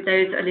decided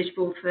those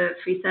eligible for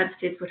free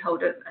services would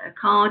hold a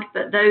card,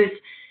 but those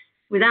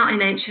without an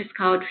NHS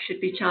card should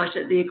be charged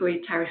at the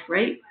agreed tariff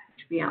rate,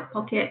 which would be out of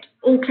pocket.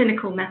 All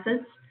clinical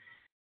methods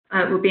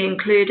will be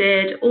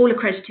included, all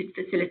accredited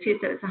facilities,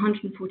 so it's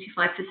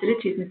 145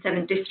 facilities in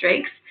 7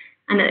 districts,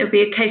 and it will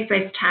be a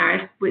case-based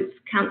tariff with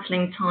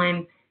counselling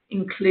time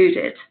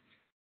included.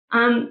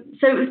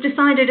 So it was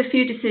decided a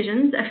few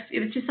decisions. It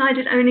was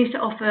decided only to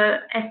offer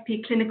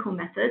FP clinical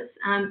methods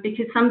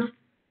because some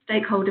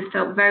stakeholders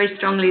felt very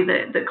strongly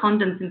that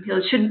condoms and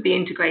pills shouldn't be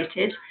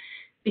integrated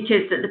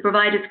because that the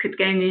providers could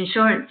game the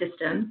insurance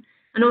system,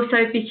 and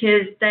also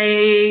because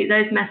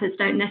those methods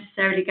don't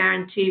necessarily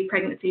guarantee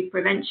pregnancy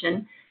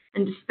prevention,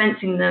 and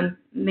dispensing them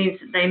means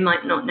that they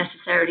might not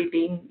necessarily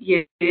be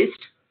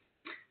used.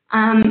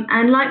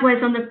 And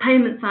likewise, on the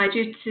payment side,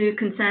 due to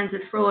concerns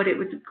of fraud, it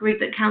was agreed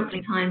that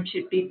counselling time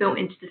should be built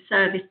into the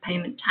service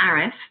payment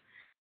tariff.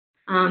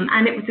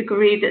 And it was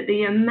agreed that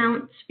the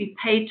amount to be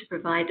paid to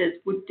providers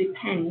would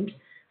depend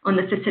on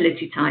the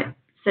facility type.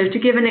 So to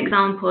give an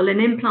example, an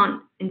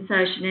implant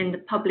insertion in the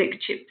public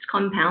CHIPS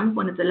compound,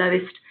 one of the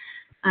lowest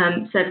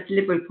service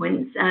delivery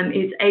points,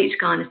 is 8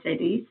 Ghana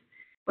cedis,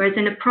 whereas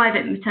in a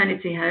private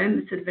maternity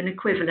home, sort of an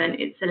equivalent,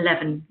 it's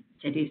 11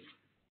 cedis.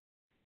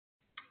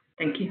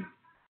 Thank you.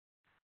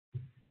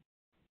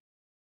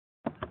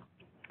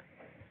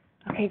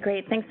 Okay,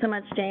 great. Thanks so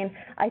much, Jane.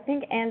 I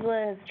think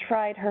Angela has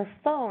tried her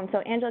phone. So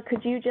Angela,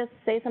 could you just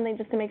say something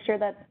just to make sure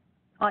that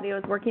audio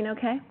is working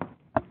okay?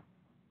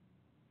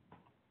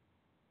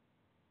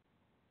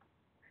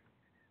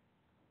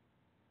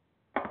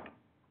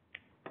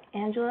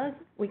 Angela,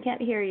 we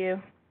can't hear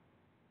you.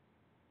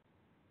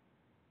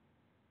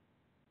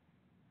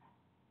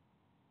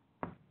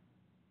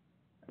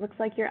 Looks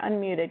like you're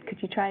unmuted. Could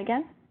you try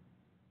again?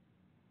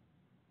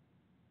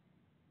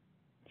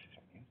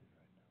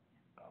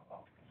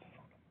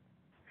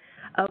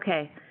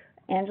 Okay.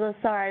 Angela,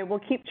 sorry. We'll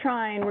keep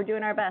trying. We're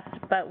doing our best,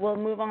 but we'll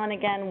move on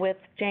again with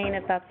Jane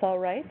if that's all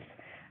right.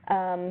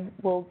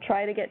 We'll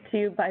try to get to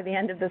you by the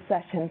end of the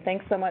session.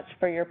 Thanks so much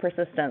for your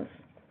persistence.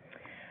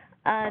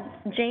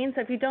 Jane,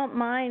 so if you don't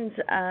mind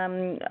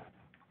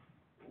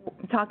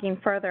talking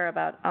further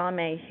about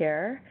AME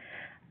here,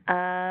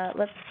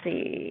 let's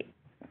see.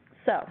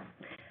 So,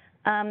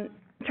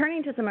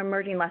 turning to some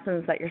emerging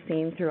lessons that you're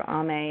seeing through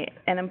AME,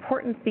 an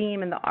important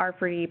theme in the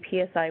R4D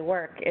PSI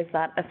work is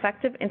that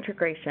effective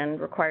integration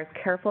requires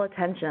careful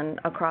attention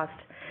across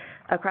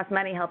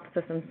many health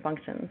systems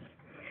functions.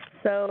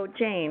 So,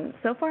 Jane,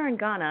 so far in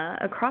Ghana,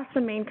 across the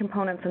main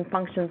components and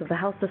functions of the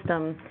health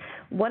system,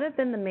 what have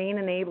been the main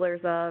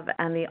enablers of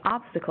and the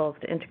obstacles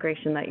to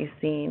integration that you've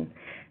seen?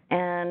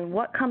 And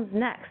what comes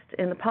next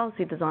in the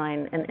policy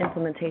design and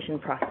implementation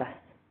process?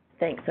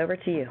 Thanks. Over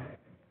to you.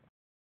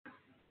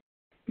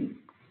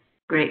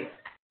 Great.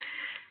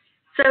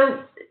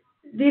 So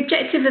the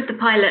objective of the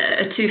pilot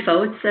are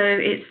twofold. So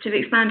it's to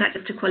expand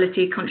access to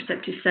quality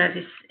contraceptive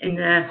service in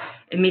the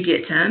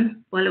immediate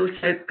term, while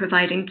also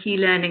providing key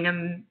learning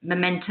and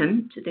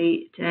momentum to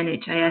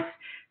NHIS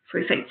for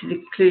effective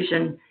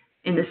inclusion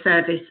in the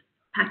service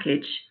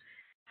package.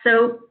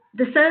 So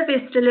the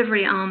service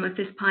delivery arm of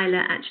this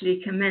pilot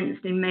actually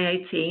commenced in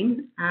May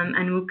 18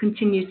 and will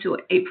continue to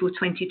April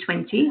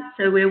 2020.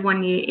 So we're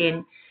 1 year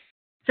in.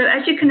 So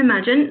as you can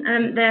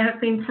imagine, there have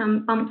been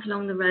some bumps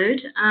along the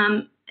road.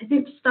 I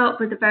think to start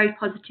with the very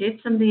positive,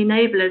 some of the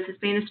enablers has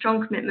been a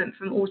strong commitment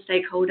from all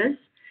stakeholders.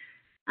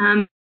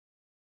 And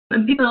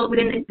people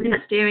within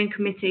that steering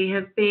committee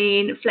have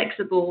been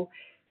flexible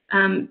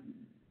to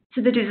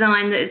the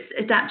design that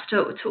adapts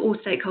to all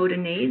stakeholder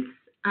needs.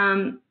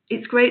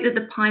 It's great that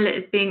the pilot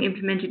is being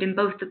implemented in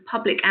both the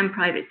public and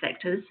private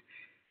sectors.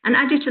 And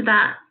added to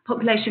that,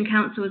 Population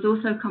Council has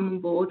also come on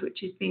board,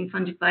 which is being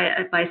funded by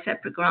a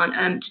separate grant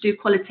to do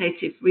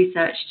qualitative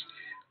research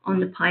on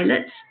the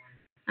pilot.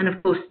 And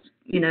of course,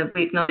 we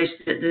acknowledge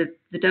that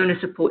the donor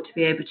support to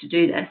be able to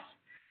do this.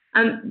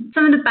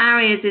 Some of the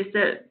barriers is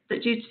that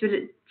due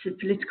to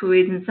political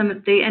reasons, some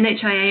of the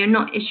NHIA are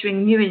not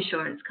issuing new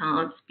insurance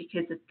cards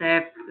because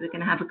they're going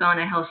to have a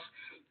Ghana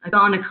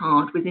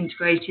card with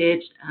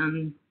integrated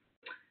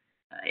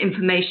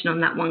information on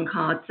that one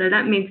card. So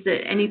that means that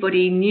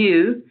anybody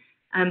new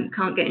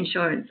can't get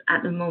insurance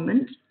at the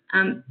moment.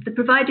 The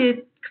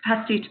provided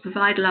capacity to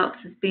provide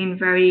LARCs has been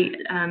very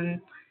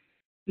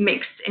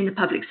mixed in the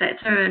public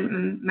sector,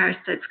 and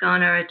Maristats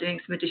Ghana are doing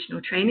some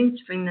additional training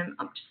to bring them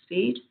up to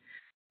speed.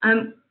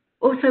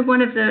 Also,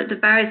 one of the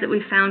barriers that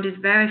we found is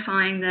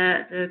verifying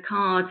the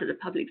cards that the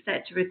public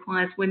sector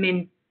requires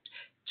women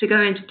to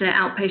go into their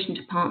outpatient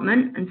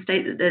department and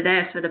state that they're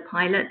there for the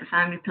pilot, the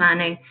family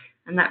planning,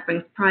 and that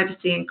brings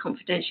privacy and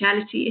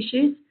confidentiality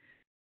issues.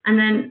 And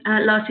then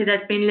lastly,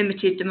 there's been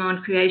limited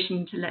demand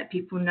creation to let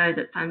people know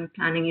that family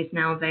planning is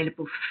now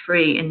available for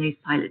free in these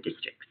pilot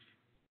districts.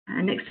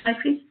 Next slide,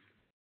 please.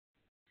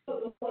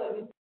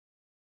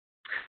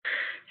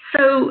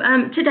 So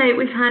to date,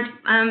 we've had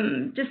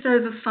just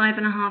over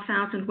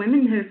 5,500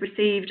 women who have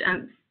received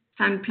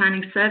family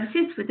planning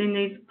services within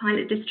these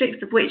pilot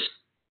districts, of which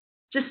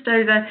just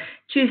over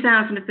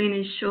 2,000 have been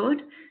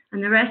insured,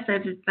 and the rest,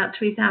 over about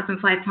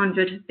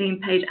 3,500, have been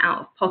paid out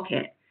of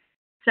pocket.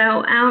 So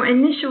our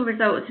initial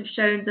results have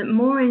shown that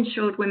more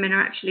insured women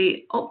are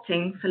actually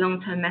opting for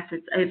long-term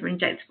methods over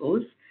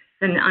injectables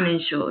than the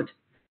uninsured.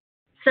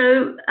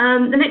 So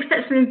the next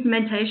steps for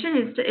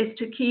implementation is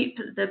to keep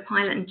the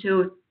pilot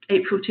until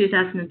April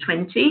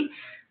 2020.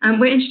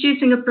 We're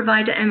introducing a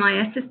provider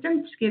MIS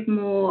system to give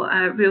more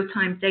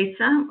real-time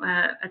data.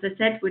 As I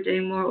said, we're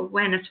doing more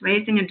awareness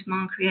raising and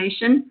demand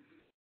creation.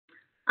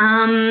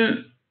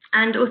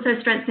 And also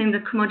strengthening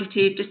the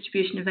commodity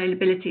distribution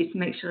availability to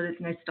make sure there's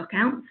no stock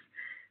outs.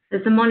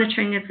 There's the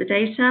monitoring of the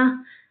data.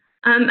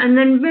 And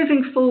then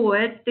moving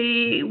forward,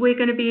 we're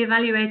going to be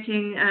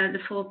evaluating the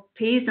 4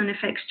 Ps on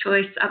effects,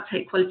 choice,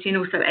 uptake, quality, and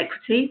also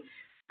equity.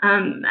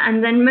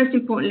 And then most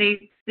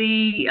importantly,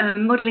 the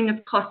modelling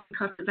of cost and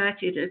cost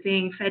averted are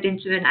being fed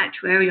into an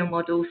actuarial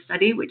model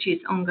study, which is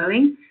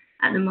ongoing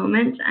at the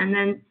moment. And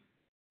then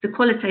the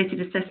qualitative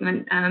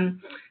assessment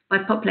by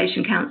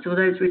Population Council,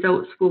 those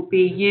results will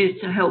be used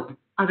to help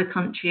other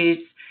countries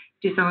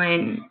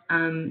design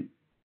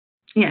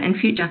in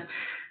future.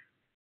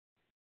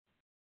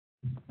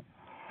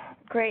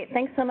 Great.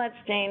 Thanks so much,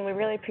 Jane. We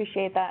really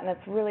appreciate that, and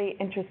it's really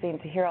interesting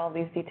to hear all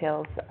these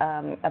details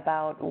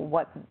about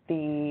what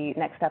the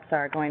next steps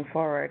are going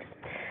forward.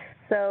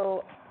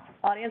 So,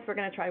 audience, we're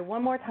going to try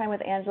one more time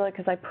with Angela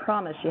because I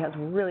promise she has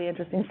really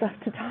interesting stuff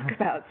to talk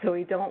about, so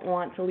we don't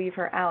want to leave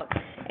her out.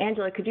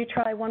 Angela, could you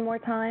try one more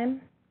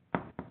time?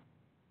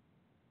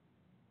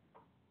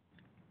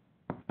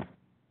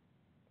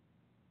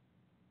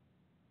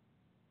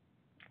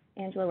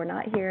 Angela, we're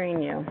not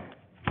hearing you.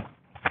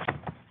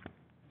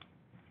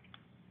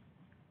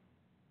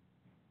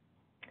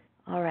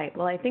 All right,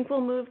 well, I think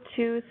we'll move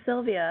to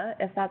Sylvia,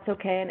 if that's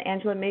okay. And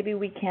Angela, maybe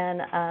we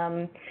can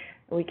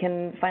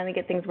finally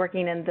get things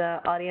working in the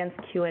audience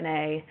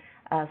Q&A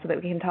so that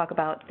we can talk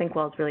about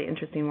ThinkWell's really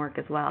interesting work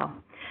as well.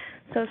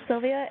 So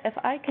Sylvia, if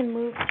I can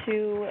move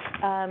to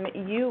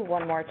you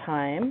one more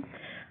time.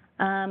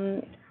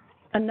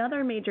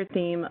 Another major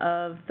theme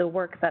of the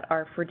work that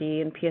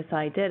R4D and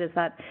PSI did is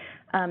that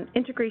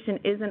integration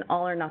isn't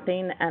all or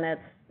nothing, and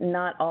it's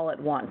not all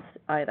at once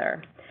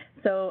either.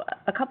 So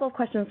a couple of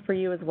questions for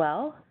you as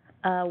well.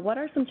 What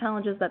are some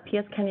challenges that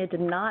PS Kenya did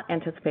not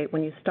anticipate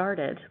when you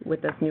started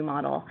with this new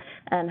model,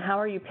 and how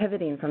are you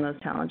pivoting from those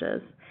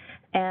challenges?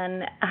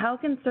 And how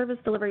can service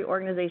delivery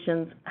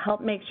organizations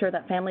help make sure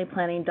that family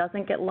planning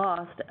doesn't get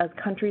lost as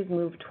countries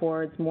move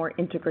towards more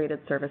integrated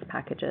service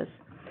packages?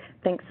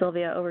 Thanks,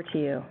 Sylvia. Over to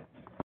you.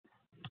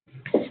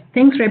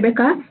 Thanks,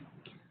 Rebecca.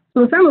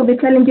 So some of the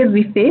challenges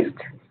we faced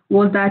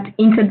was that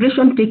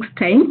integration takes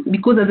time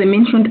because, as I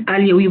mentioned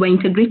earlier, we were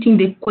integrating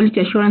the quality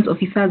assurance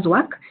officers'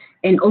 work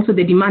and also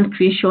the demand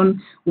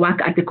creation work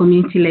at the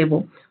community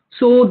level.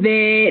 So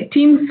the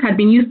teams had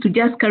been used to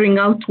just carrying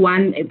out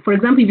one, for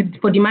example,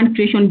 for demand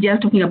creation,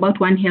 just talking about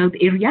one health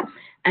area.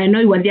 I know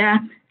we were there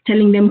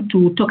telling them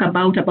to talk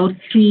about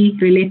 3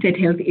 related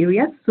health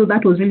areas. So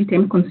that was really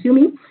time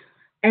consuming.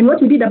 And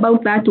what we did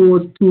about that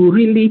was to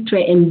really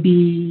try and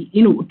be,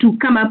 to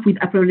come up with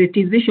a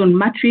prioritization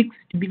matrix,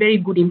 to be very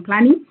good in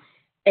planning,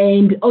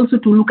 and also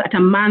to look at a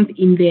month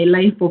in the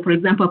life of, for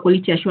example, a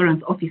quality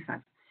assurance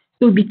officer.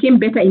 So we became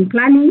better in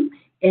planning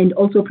and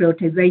also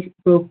prioritizing.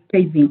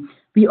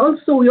 We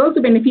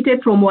also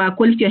benefited from our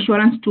quality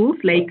assurance tools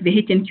like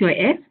the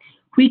HNQIS,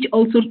 which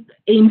also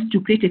aims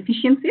to create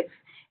efficiencies.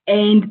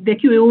 And the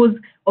QAOs,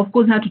 of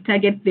course, had to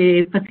target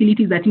the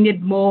facilities that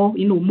needed more,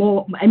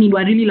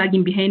 were really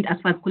lagging behind as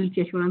far as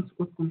quality assurance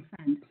was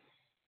concerned.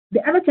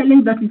 The other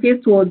challenge that we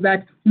faced was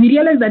that we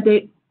realized that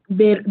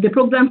the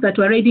programs that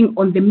were riding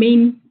on the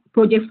main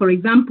projects, for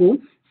example,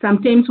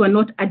 sometimes were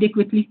not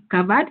adequately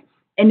covered,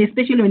 and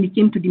especially when it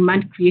came to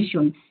demand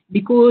creation,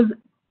 because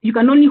you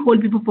can only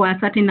hold people for a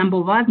certain number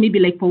of hours, maybe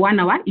like for 1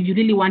 hour, if you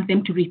really want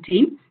them to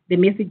retain the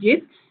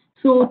messages.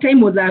 So time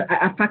was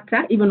a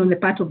factor, even on the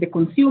part of the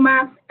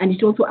consumer, and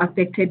it also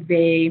affected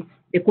the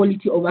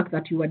quality of work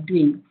that you were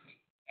doing.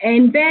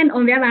 And then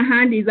on the other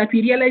hand is that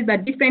we realized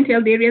that different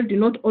health areas do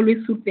not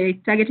always suit the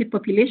targeted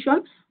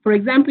population. For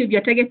example, if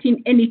you're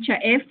targeting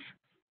NHIF,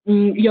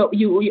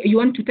 you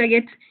want to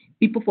target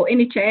people for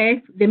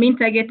NHIF, the main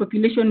target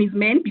population is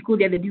men because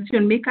they're the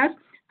decision makers,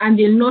 and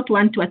they'll not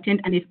want to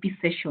attend an FP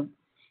session.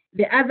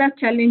 The other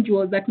challenge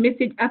was that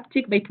message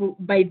uptake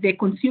by the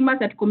consumers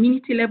at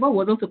community level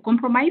was also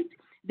compromised.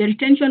 The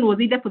retention was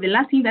either for the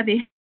last thing that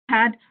they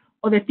had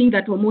or the thing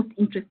that they were most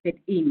interested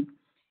in.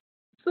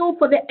 So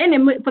for the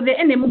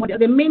NMO model,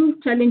 the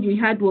main challenge we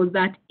had was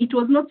that it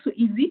was not so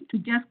easy to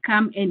just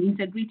come and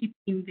integrate it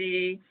in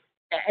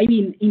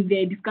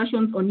the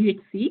discussions on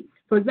UHC.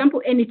 For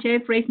example,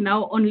 NHIF right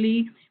now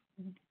only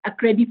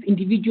accredits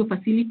individual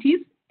facilities,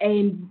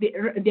 and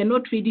they're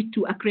not ready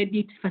to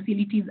accredit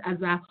facilities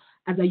as a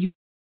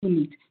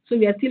unit. So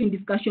we are still in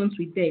discussions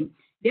with them.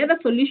 The other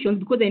solution,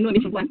 because I know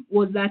one,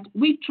 was that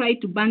we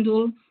tried to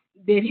bundle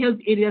the health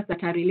areas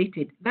that are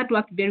related. That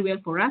worked very well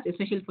for us,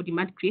 especially for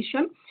demand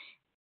creation.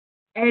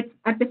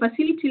 At the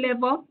facility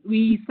level,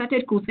 we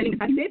started cross-selling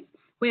services,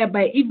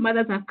 whereby if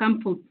mothers have come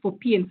for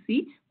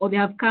PNC or they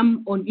have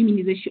come on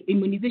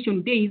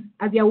immunization days,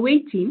 as they are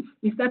waiting,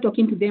 we start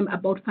talking to them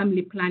about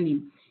family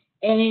planning.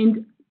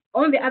 And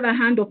on the other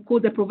hand, of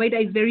course, the provider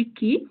is very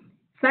key,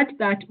 such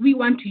that we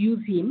want to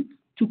use him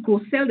to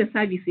cross-sell the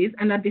services,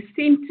 and at the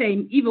same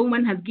time, if a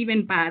woman has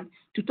given birth,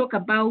 to talk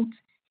about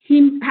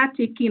her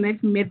taking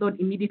life method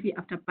immediately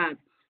after birth.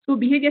 So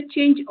behavior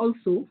change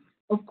also,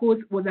 of course,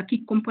 was a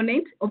key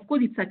component. Of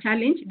course, it's a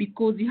challenge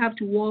because you have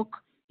to work,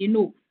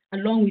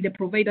 along with the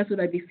provider so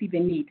that they see the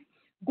need.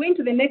 Going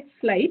to the next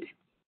slide,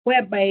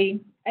 whereby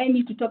I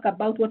need to talk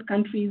about what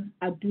countries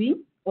are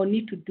doing or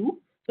need to do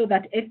so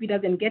that FP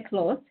doesn't get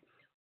lost.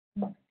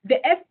 The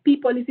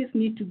FP policies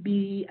need to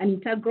be an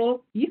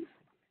integral piece,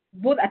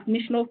 both at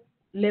national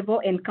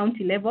level and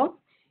county level.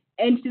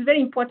 And it is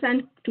very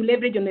important to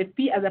leverage on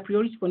FP as a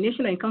priority for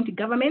national and county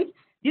governments.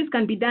 This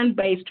can be done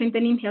by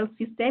strengthening health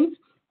systems,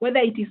 whether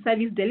it is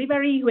service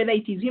delivery, whether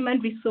it is human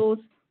resource.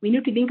 We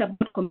need to think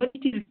about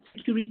community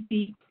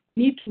security,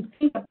 need to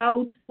think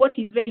about what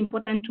is very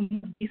important to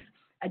move this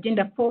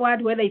agenda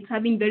forward, whether it's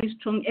having very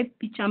strong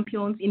FP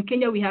champions. In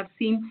Kenya, we have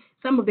seen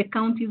some of the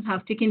counties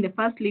have taken the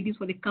first ladies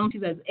for the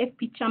counties as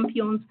FP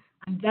champions,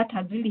 and that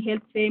has really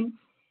helped them.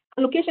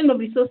 Allocation of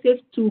resources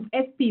to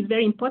FP is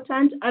very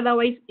important.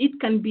 Otherwise, it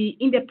can be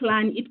in the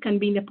plan, it can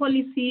be in the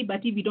policy,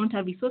 but if you don't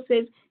have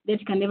resources,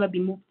 that can never be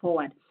moved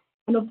forward.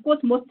 And of course,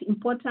 most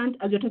important,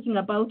 as you're talking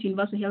about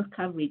universal health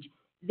coverage,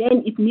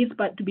 then it needs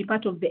to be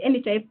part of the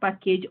NHIF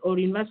package or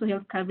universal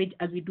health coverage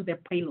as we do the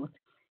pilot.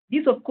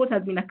 This, of course,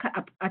 has been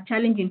a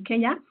challenge in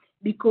Kenya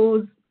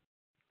because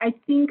I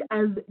think,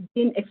 as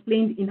Jane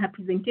explained in her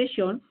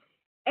presentation,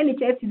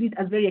 NHIF sees it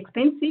as very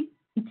expensive.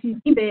 It is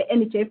in the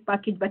NHIF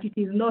package, but it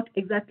is not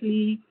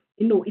exactly,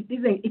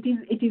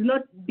 it is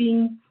not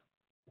being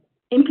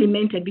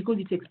implemented because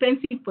it's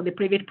expensive for the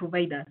private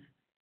providers.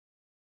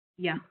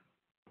 Yeah.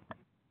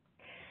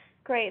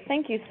 Great,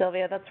 thank you,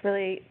 Sylvia. That's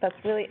really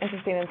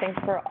interesting, and thanks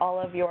for all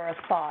of your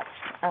thoughts.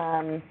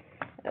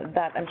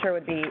 That I'm sure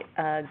would be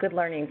good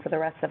learning for the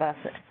rest of us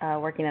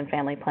working in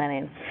family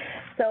planning.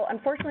 So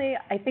unfortunately,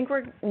 I think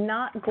we're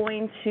not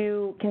going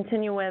to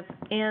continue with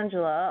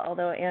Angela,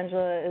 although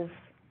Angela is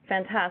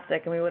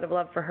fantastic and we would have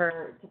loved for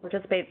her to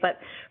participate, but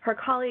her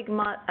colleague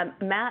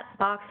Matt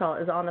Boxall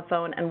is on the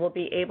phone and will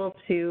be able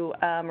to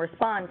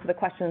respond to the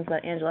questions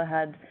that Angela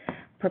had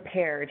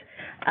prepared.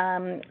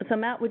 So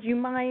Matt, would you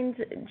mind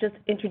just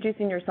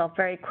introducing yourself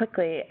very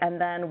quickly, and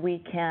then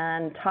we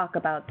can talk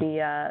about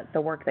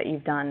the work that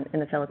you've done in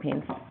the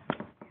Philippines?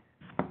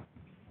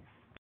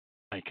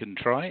 I can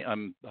try.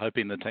 I'm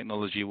hoping the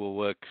technology will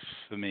work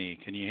for me.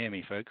 Can you hear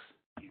me, folks?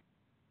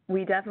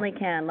 We definitely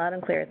can, loud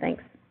and clear,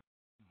 thanks.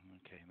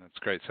 Okay, that's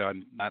great. So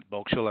I'm Matt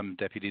Boxall. I'm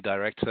Deputy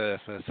Director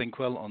for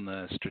ThinkWell on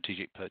the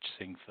Strategic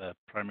Purchasing for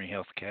Primary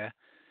Health Care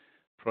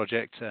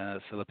project.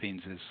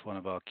 Philippines is one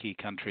of our key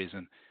countries,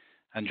 and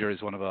Angela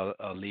is one of our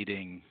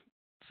leading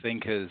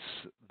thinkers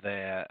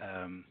there,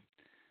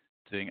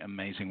 doing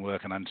amazing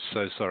work. And I'm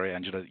so sorry,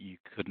 Angela, that you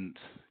couldn't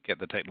get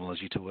the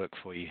technology to work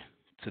for you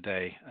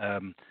today.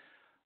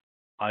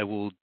 I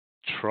will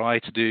try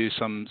to do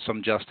some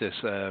justice.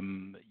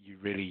 You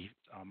really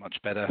are much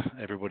better,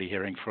 everybody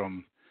hearing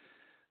from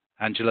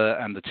Angela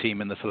and the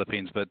team in the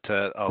Philippines, but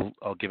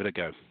I'll give it a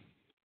go.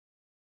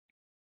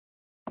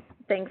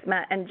 Thanks,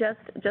 Matt. And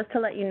just to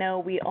let you know,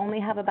 we only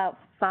have about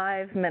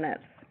 5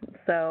 minutes,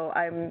 so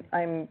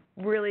I'm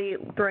really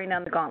throwing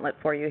down the gauntlet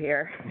for you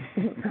here.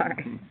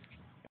 Sorry.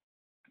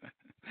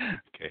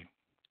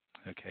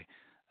 Okay.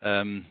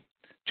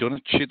 Do you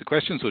want to shoot the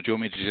questions, or do you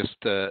want me to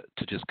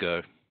just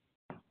go?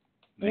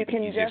 You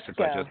can just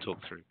go. If I just talk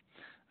through.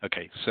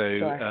 Okay, so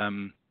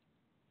sure.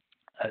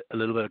 A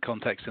little bit of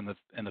context in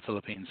the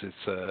Philippines.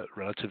 It's a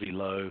relatively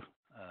low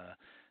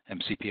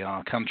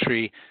MCPR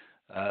country.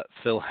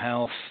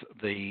 PhilHealth,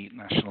 the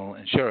national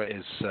insurer,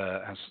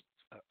 has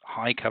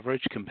high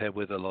coverage compared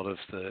with a lot of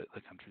the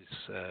countries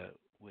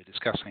we're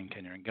discussing,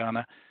 Kenya and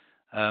Ghana.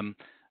 And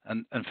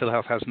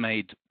PhilHealth has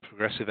made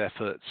progressive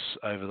efforts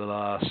over the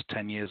last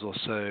 10 years or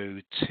so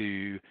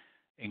to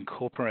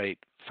incorporate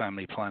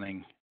family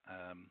planning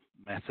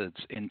methods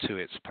into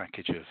its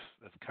package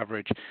of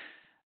coverage.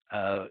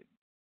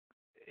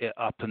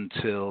 Up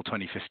until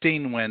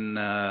 2015,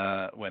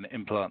 when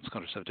implants,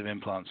 contraceptive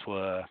implants,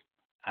 were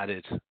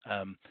added.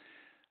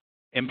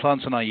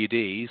 Implants and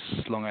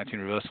IUDs, long-acting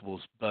reversibles,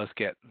 both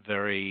get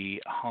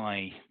very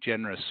high,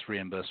 generous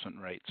reimbursement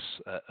rates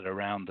at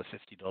around the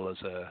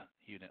 $50 a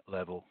unit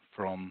level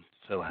from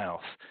PhilHealth.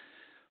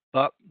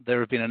 But there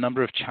have been a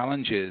number of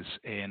challenges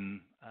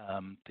in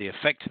the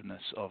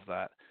effectiveness of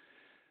that.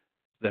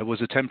 There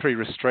was a temporary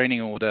restraining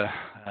order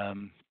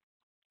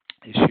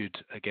issued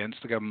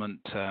against the government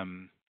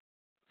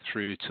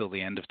through till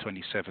the end of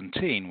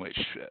 2017, which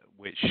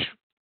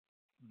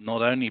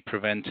not only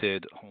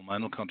prevented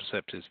hormonal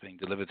contraceptives being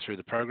delivered through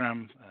the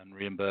program and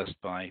reimbursed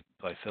by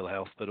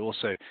PhilHealth, but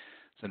also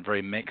sent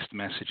very mixed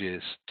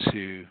messages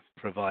to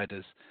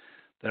providers.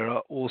 There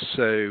are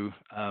also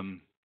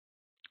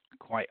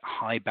quite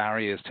high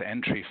barriers to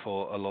entry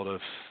for a lot of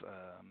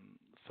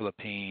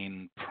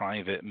Philippine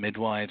private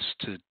midwives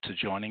to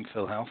joining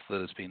PhilHealth.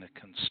 That has been a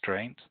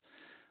constraint.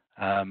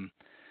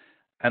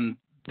 And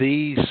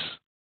these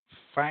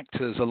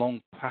factors,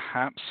 along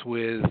perhaps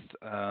with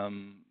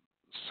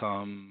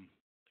some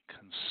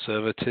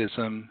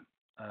conservatism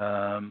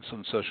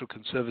some social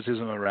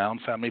conservatism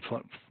around family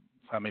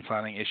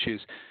planning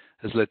issues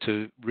has led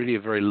to really a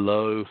very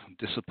low,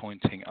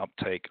 disappointing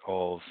uptake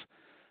of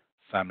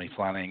family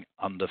planning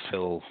under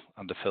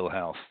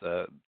PhilHealth.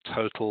 The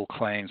total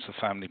claims for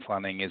family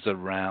planning is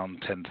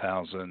around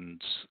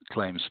 10,000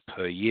 claims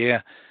per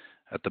year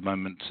at the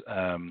moment,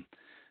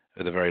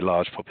 with a very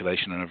large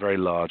population and a very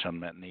large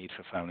unmet need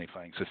for family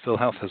planning. So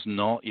PhilHealth has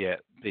not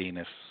yet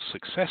been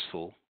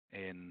successful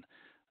in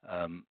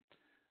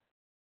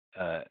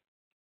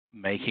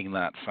making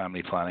that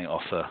family planning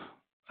offer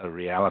a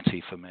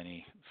reality for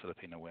many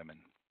Filipino women.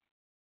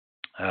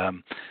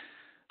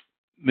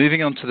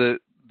 Moving on to the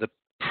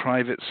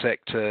private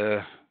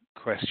sector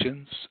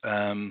questions,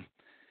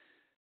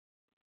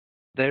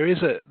 there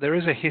is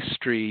a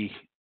history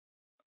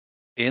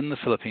in the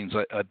Philippines,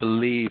 I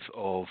believe,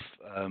 of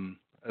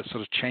a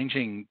sort of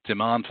changing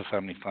demand for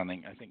family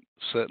planning. I think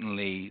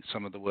certainly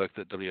some of the work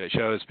that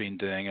WHO has been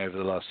doing over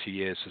the last few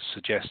years has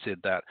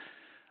suggested that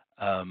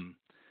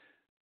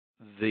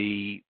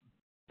the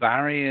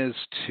barriers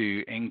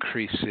to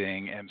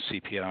increasing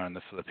MCPR in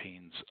the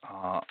Philippines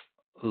are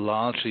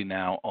largely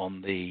now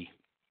on the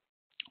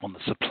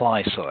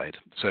supply side.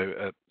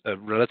 So a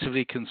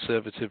relatively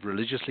conservative,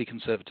 religiously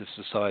conservative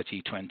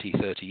society 20,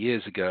 30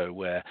 years ago,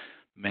 where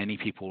many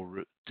people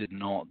did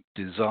not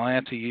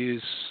desire to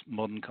use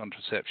modern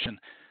contraception,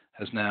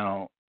 has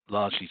now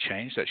largely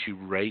changed. Actually,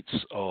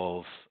 rates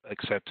of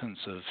acceptance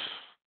of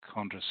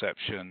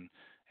contraception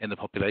in the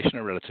population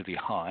are relatively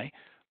high,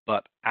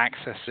 but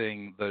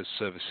accessing those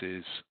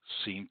services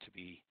seem to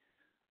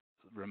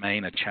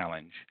remain a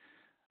challenge.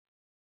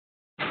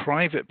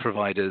 Private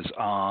providers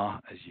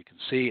are, as you can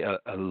see,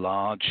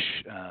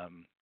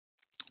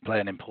 play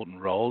an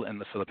important role in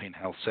the Philippine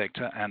health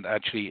sector, and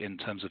actually in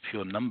terms of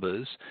pure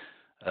numbers,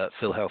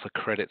 PhilHealth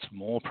accredits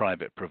more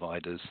private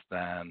providers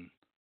than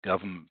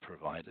government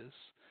providers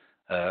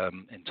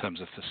in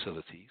terms of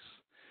facilities.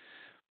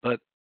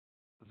 But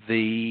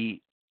the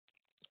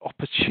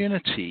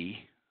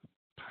opportunity,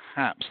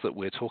 perhaps, that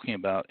we're talking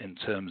about in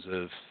terms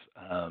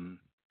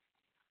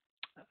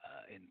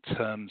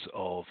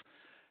of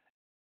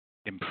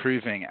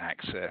improving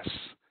access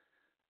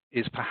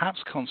is perhaps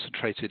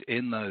concentrated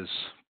in those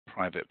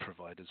private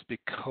providers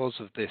because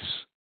of this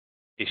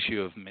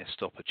issue of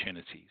missed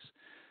opportunities.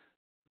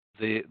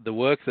 The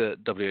work that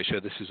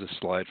WHO, this is a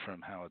slide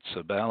from Howard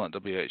Sobel at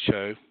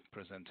WHO,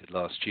 presented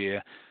last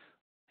year.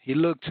 He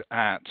looked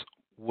at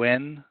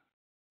when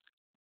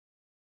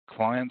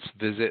clients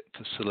visit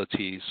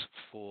facilities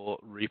for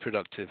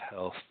reproductive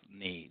health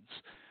needs,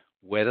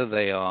 whether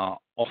they are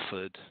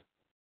offered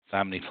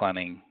family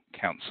planning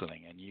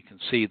counseling. And you can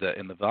see that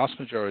in the vast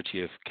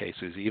majority of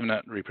cases, even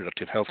at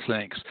reproductive health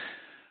clinics,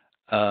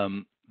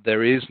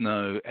 there is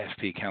no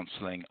FP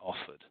counseling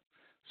offered.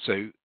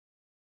 So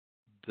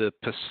the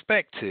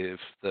perspective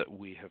that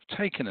we have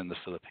taken in the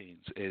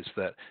Philippines is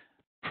that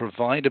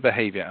provider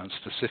behavior, and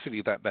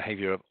specifically that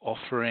behavior of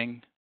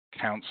offering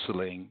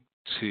counseling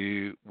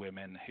to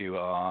women who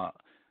are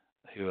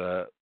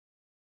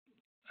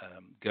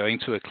going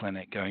to a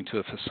clinic, going to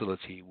a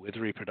facility with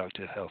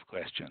reproductive health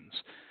questions,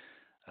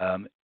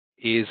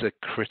 is a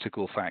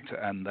critical factor,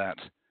 and that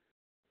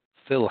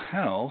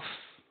PhilHealth,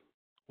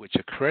 which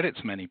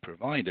accredits many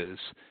providers,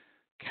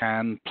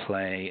 can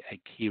play a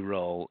key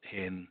role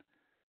in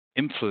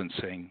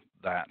influencing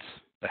that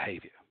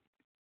behavior.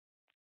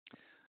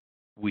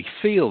 We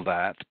feel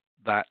that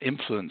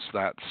influence,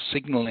 that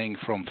signaling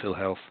from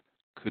PhilHealth,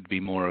 could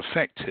be more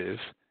effective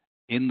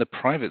in the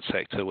private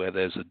sector, where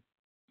there's a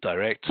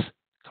direct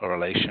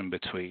correlation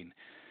between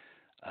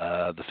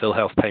the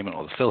PhilHealth payment,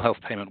 or the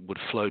PhilHealth payment would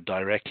flow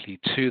directly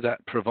to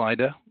that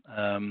provider.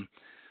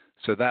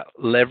 So that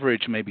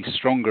leverage may be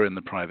stronger in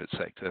the private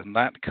sector, and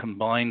that,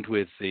 combined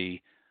with the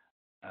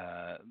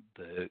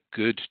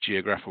good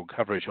geographical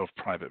coverage of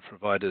private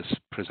providers,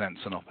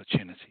 presents an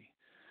opportunity.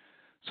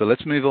 So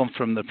let's move on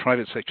from the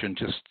private sector and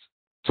just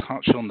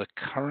touch on the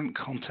current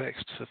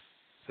context for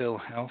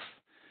PhilHealth,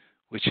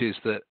 which is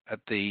that at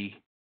the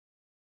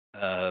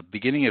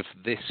beginning of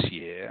this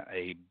year,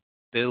 a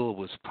bill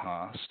was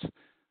passed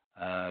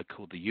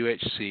called the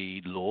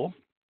UHC law,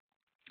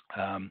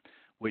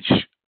 which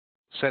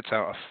sets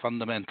out a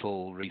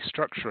fundamental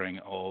restructuring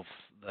of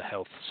the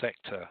health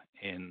sector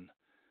in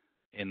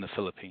the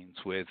Philippines,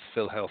 with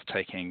PhilHealth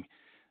taking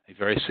a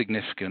very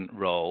significant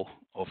role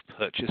of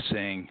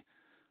purchasing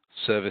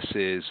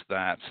services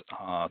that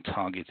are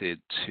targeted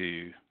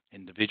to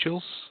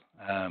individuals,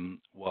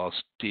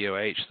 whilst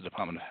DOH, the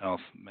Department of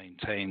Health,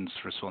 maintains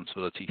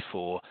responsibility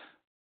for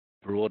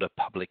broader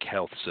public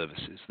health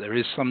services. There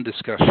is some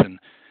discussion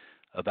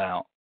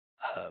about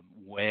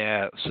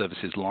where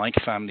services like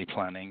family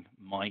planning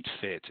might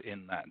fit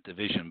in that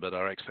division, but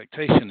our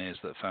expectation is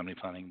that family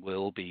planning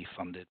will be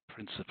funded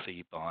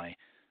principally by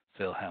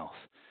PhilHealth.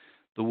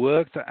 The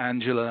work that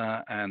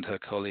Angela and her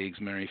colleagues,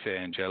 Mary Faye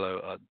and Angelo,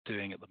 are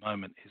doing at the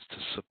moment is to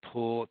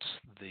support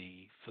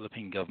the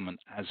Philippine government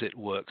as it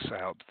works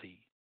out the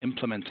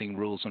implementing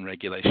rules and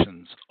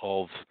regulations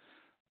of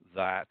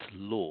that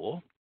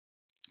law.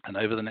 And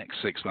over the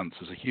next 6 months,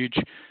 there's a huge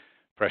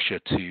pressure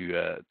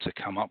to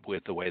come up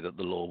with the way that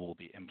the law will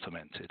be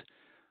implemented.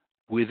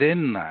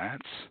 Within that,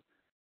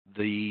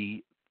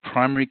 the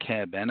primary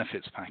care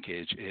benefits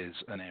package is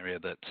an area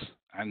that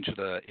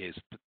Angela is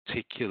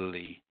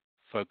particularly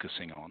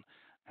focusing on,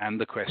 and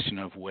the question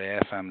of where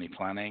family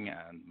planning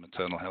and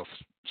maternal health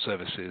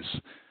services,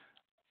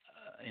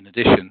 in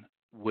addition,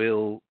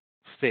 will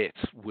fit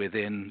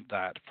within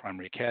that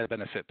primary care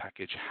benefit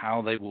package,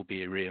 how they will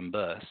be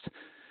reimbursed.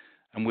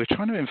 And we're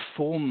trying to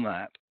inform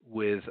that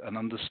with an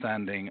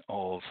understanding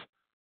of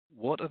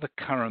what are the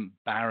current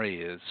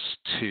barriers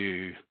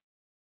to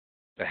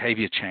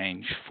behavior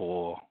change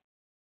for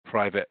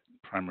private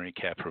primary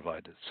care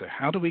providers. So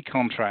how do we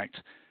contract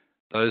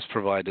those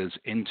providers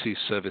into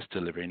service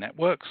delivery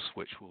networks,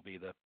 which will be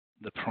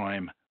the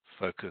prime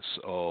focus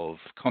of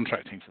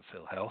contracting for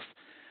PhilHealth,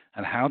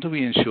 and how do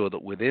we ensure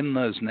that within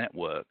those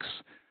networks,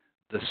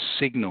 the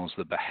signals,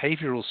 the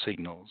behavioral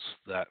signals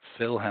that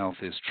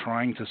PhilHealth is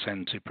trying to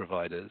send to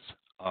providers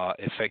are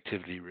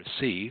effectively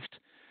received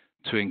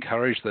to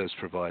encourage those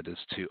providers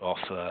to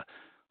offer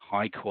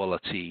high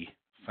quality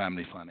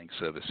family planning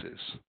services.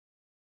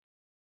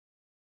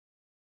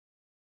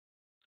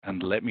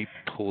 And let me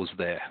pause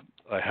there.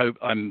 I hope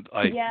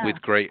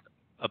with great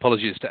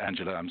apologies to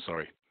Angela, I'm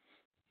sorry.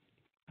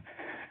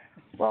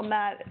 Well,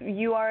 Matt,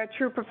 you are a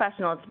true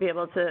professional to be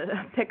able to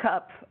pick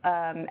up,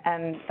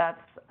 and that's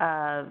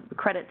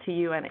credit to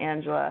you and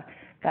Angela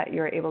that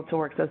you're able to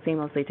work so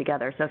seamlessly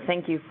together. So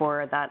thank you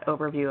for that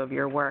overview of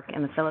your work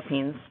in the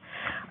Philippines.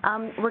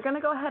 We're going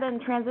to go ahead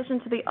and transition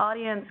to the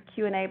audience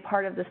Q&A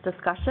part of this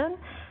discussion,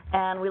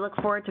 and we look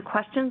forward to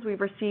questions. We've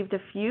received a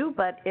few,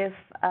 but if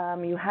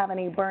you have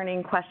any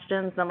burning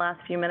questions in the last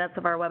few minutes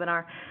of our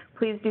webinar,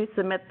 please do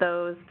submit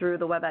those through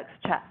the WebEx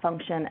chat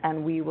function,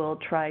 and we will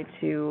try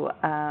to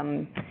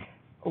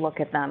look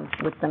at them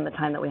within the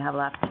time that we have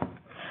left.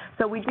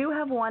 So we do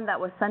have one that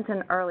was sent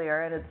in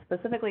earlier, and it's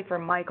specifically for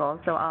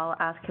Michael, so I'll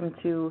ask him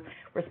to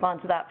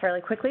respond to that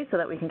fairly quickly so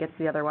that we can get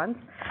to the other ones.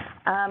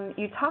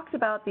 You talked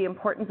about the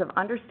importance of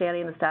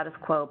understanding the status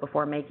quo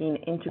before making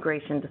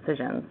integration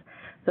decisions.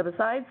 So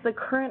besides the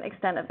current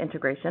extent of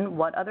integration,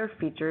 what other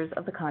features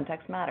of the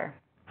context matter?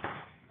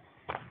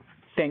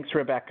 Thanks,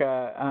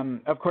 Rebecca.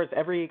 Of course,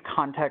 every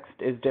context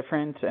is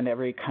different, and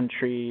every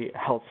country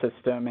health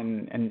system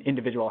and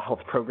individual health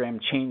program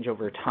change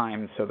over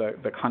time, so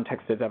the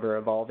context is ever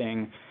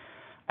evolving.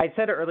 I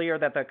said earlier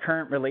that the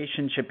current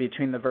relationship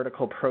between the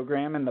vertical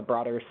program and the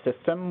broader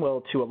system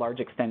will, to a large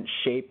extent,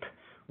 shape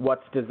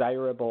what's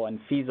desirable and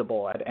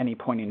feasible at any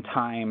point in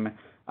time.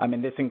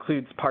 And this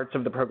includes parts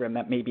of the program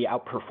that may be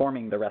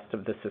outperforming the rest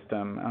of the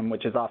system,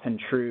 which is often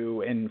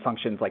true in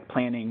functions like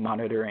planning,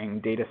 monitoring,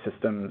 data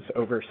systems,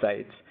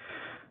 oversight.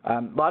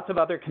 Lots of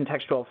other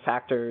contextual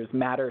factors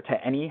matter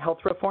to any health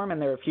reform,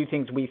 and there are a few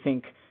things we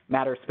think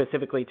matter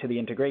specifically to the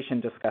integration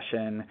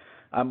discussion.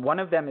 One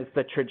of them is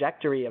the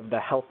trajectory of the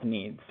health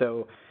needs.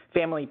 So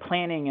family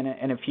planning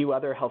and a few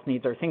other health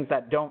needs are things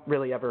that don't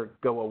really ever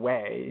go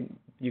away.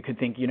 You could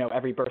think,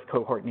 every birth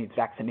cohort needs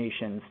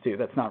vaccinations too.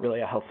 That's not really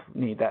a health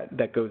need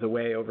that goes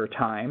away over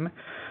time.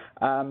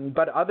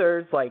 But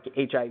others like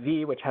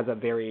HIV, which has a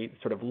very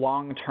sort of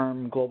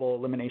long-term global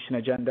elimination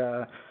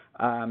agenda,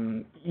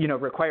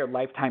 require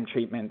lifetime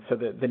treatment. So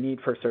the need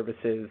for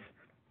services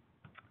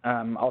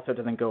also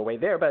doesn't go away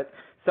there. But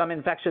some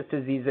infectious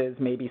diseases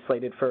may be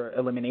slated for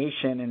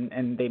elimination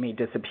and they may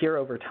disappear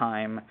over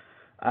time.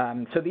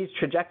 So these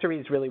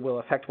trajectories really will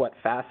affect what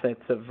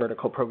facets of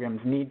vertical programs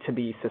need to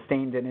be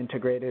sustained and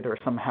integrated or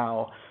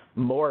somehow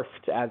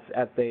morphed as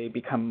they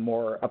become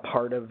more a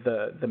part of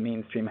the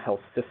mainstream health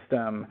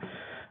system.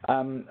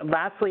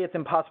 Lastly, it's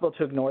impossible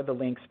to ignore the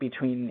links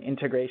between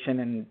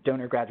integration and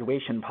donor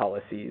graduation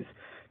policies.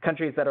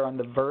 Countries that are on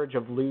the verge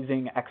of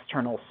losing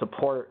external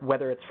support,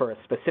 whether it's for a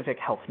specific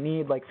health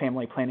need like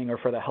family planning or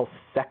for the health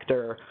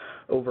sector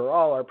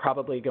overall, are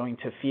probably going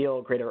to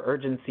feel greater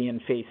urgency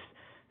and face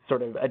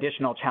sort of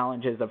additional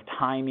challenges of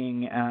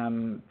timing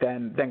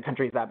than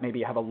countries that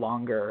maybe have a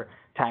longer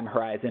time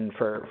horizon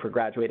for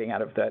graduating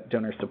out of that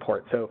donor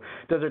support. So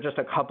those are just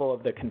a couple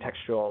of the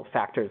contextual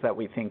factors that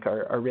we think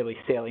are really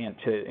salient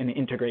to an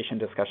integration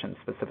discussion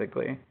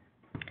specifically.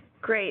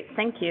 Great,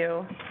 thank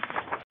you.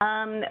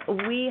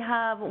 We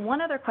have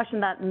one other question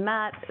that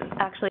Matt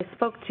actually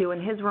spoke to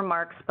in his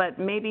remarks, but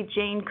maybe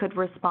Jane could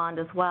respond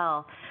as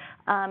well.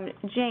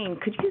 Jane,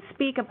 could you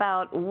speak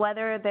about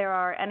whether there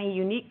are any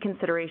unique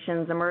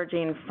considerations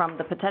emerging from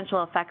the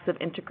potential effects of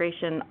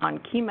integration on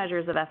key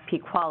measures of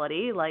FP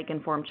quality, like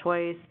informed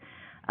choice,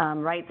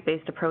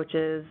 rights-based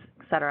approaches,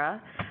 et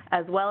cetera,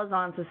 as well as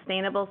on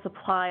sustainable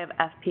supply of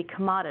FP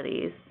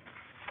commodities?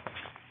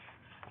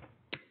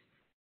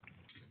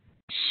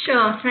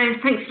 Sure. So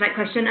thanks for that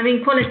question. I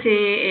mean,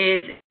 quality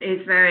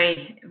is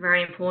very,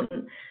 very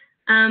important.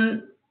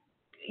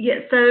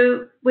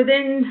 So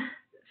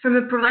from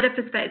a provider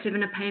perspective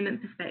and a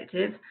payment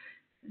perspective,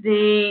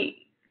 the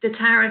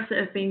tariffs that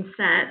have been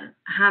set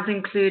have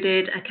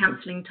included a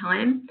counselling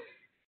time.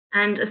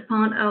 And as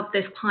part of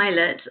this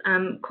pilot,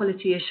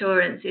 quality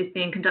assurance is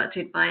being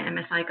conducted by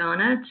MSI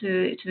Ghana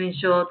to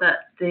ensure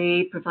that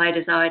the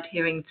providers are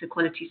adhering to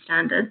quality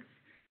standards.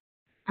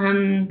 So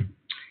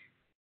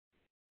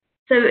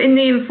in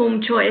the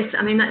informed choice,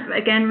 I mean, that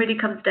again really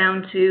comes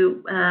down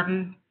to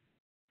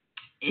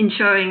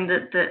ensuring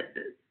that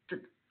the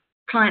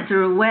clients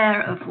are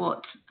aware of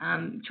what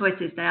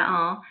choices there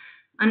are,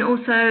 and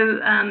also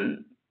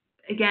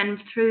again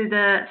through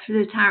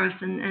the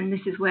tariffs, and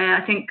this is where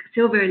I think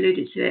Sylvia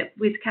alluded to it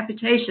with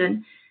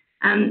capitation.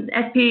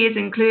 SP is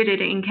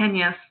included in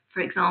Kenya,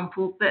 for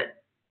example,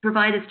 but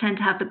providers tend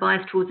to have the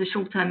bias towards the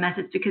short-term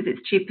methods because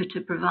it's cheaper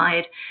to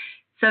provide.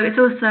 So it's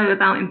also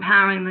about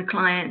empowering the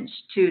client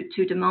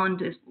to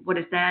demand what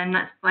is there, and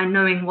that's by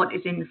knowing what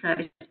is in the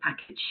service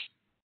package.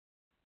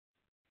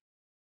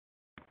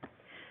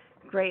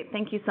 Great,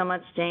 thank you so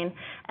much, Jane.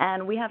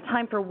 And we have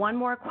time for one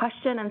more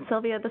question, and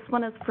Sylvia, this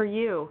one is for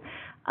you.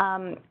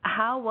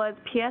 How was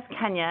PS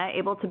Kenya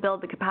able to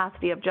build the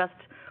capacity of just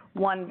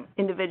one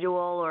individual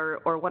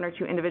or one or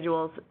two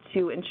individuals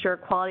to ensure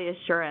quality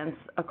assurance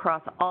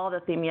across all the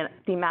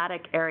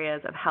thematic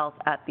areas of health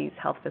at these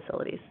health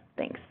facilities?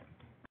 Thanks.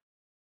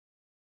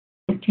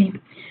 Okay.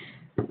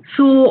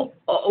 So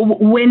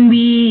when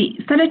we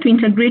started to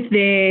integrate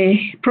the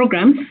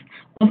programs,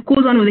 of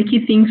course, one of the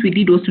key things we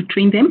did was to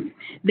train them.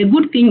 The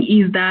good thing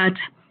is that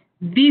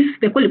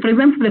for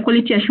example, the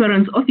quality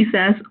assurance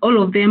officers,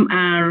 all of them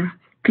are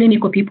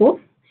clinical people,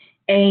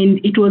 and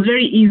it was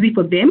very easy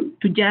for them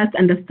to just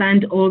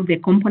understand all the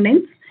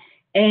components.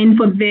 And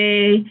for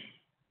the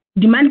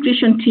demand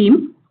creation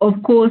team,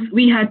 of course,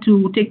 we had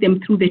to take them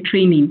through the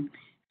training.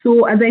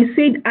 So as I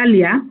said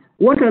earlier,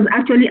 what was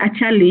actually a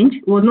challenge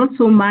was not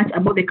so much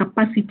about the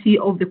capacity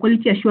of the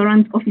quality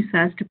assurance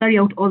officers to carry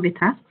out all the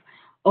tasks,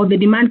 or the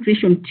demand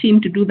creation team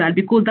to do that,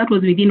 because that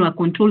was within our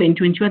control and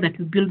to ensure that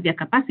we build their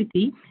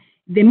capacity.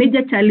 The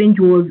major challenge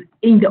was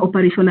in the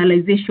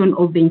operationalization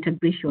of the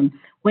integration,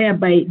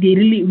 whereby we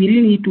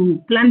really need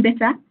to plan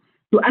better,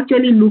 to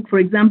actually look, for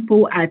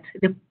example, at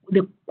the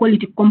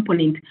quality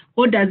component.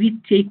 What does it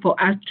take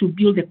for us to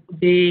build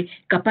the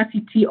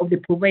capacity of the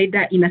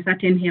provider in a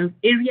certain health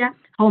area?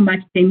 How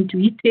much time do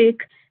it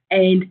take?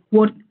 And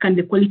what can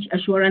the quality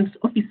assurance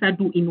officer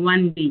do in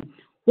one day?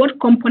 What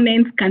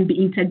components can be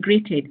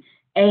integrated?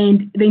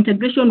 And the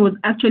integration was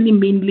actually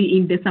mainly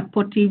in the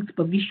supportive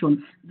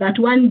supervision. That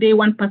one day,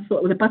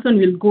 the person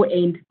will go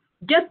and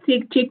just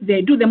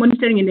do the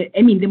monitoring,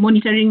 the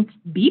monitoring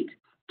bit,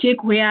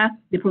 check where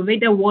the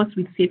provider was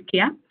with safe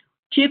care,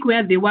 check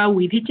where they were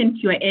with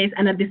HMQIS,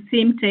 and at the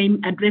same time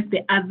address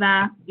the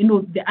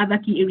other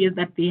key areas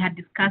that they had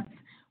discussed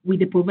with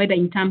the provider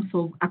in terms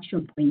of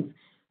action points.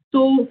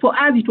 So for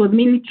us, it was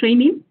mainly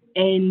training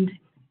and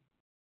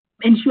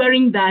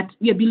ensuring that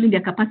we are building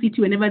their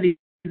capacity whenever there's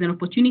an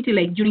opportunity,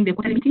 like during the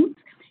quarterly meetings,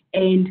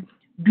 and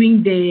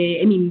doing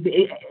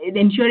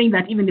ensuring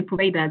that even the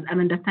providers are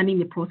understanding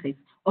the process.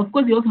 Of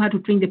course, we also had to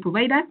train the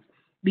providers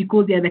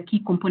because they are the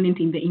key component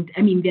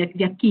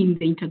they're key in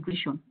the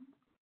integration.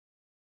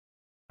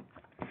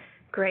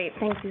 Great,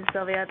 thank you,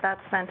 Sylvia.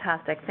 That's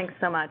fantastic. Thanks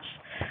so much.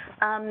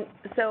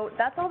 So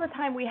that's all the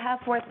time we have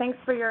for. Thanks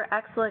for your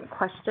excellent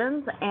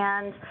questions.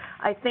 And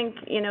I think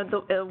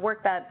the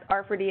work that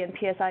R4D and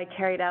PSI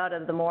carried out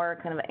at the more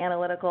kind of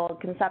analytical,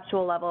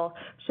 conceptual level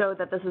showed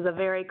that this is a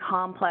very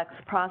complex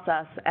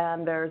process,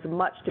 and there's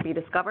much to be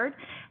discovered.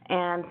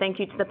 And thank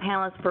you to the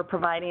panelists for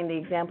providing the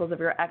examples of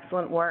your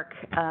excellent work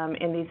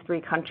in these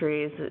three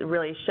countries,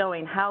 really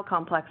showing how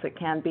complex it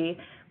can be,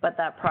 but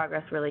that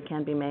progress really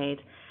can be made.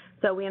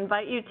 So we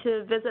invite you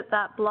to visit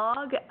that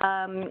blog,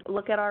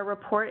 look at our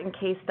report and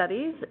case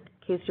studies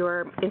in case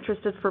you're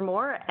interested for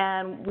more,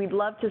 and we'd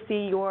love to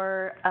see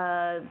your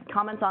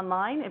comments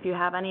online if you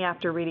have any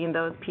after reading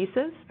those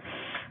pieces.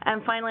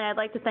 And finally, I'd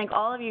like to thank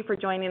all of you for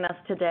joining us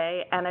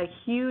today, and a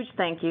huge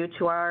thank you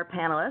to our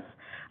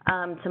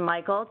panelists, to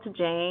Michael, to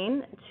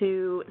Jane,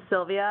 to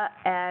Sylvia,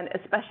 and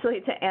especially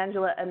to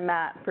Angela and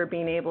Matt for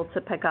being able to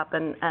pick up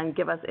and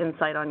give us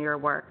insight on your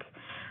work.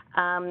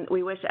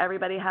 We wish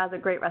everybody has a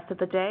great rest of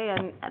the day,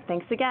 and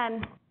thanks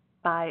again.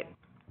 Bye.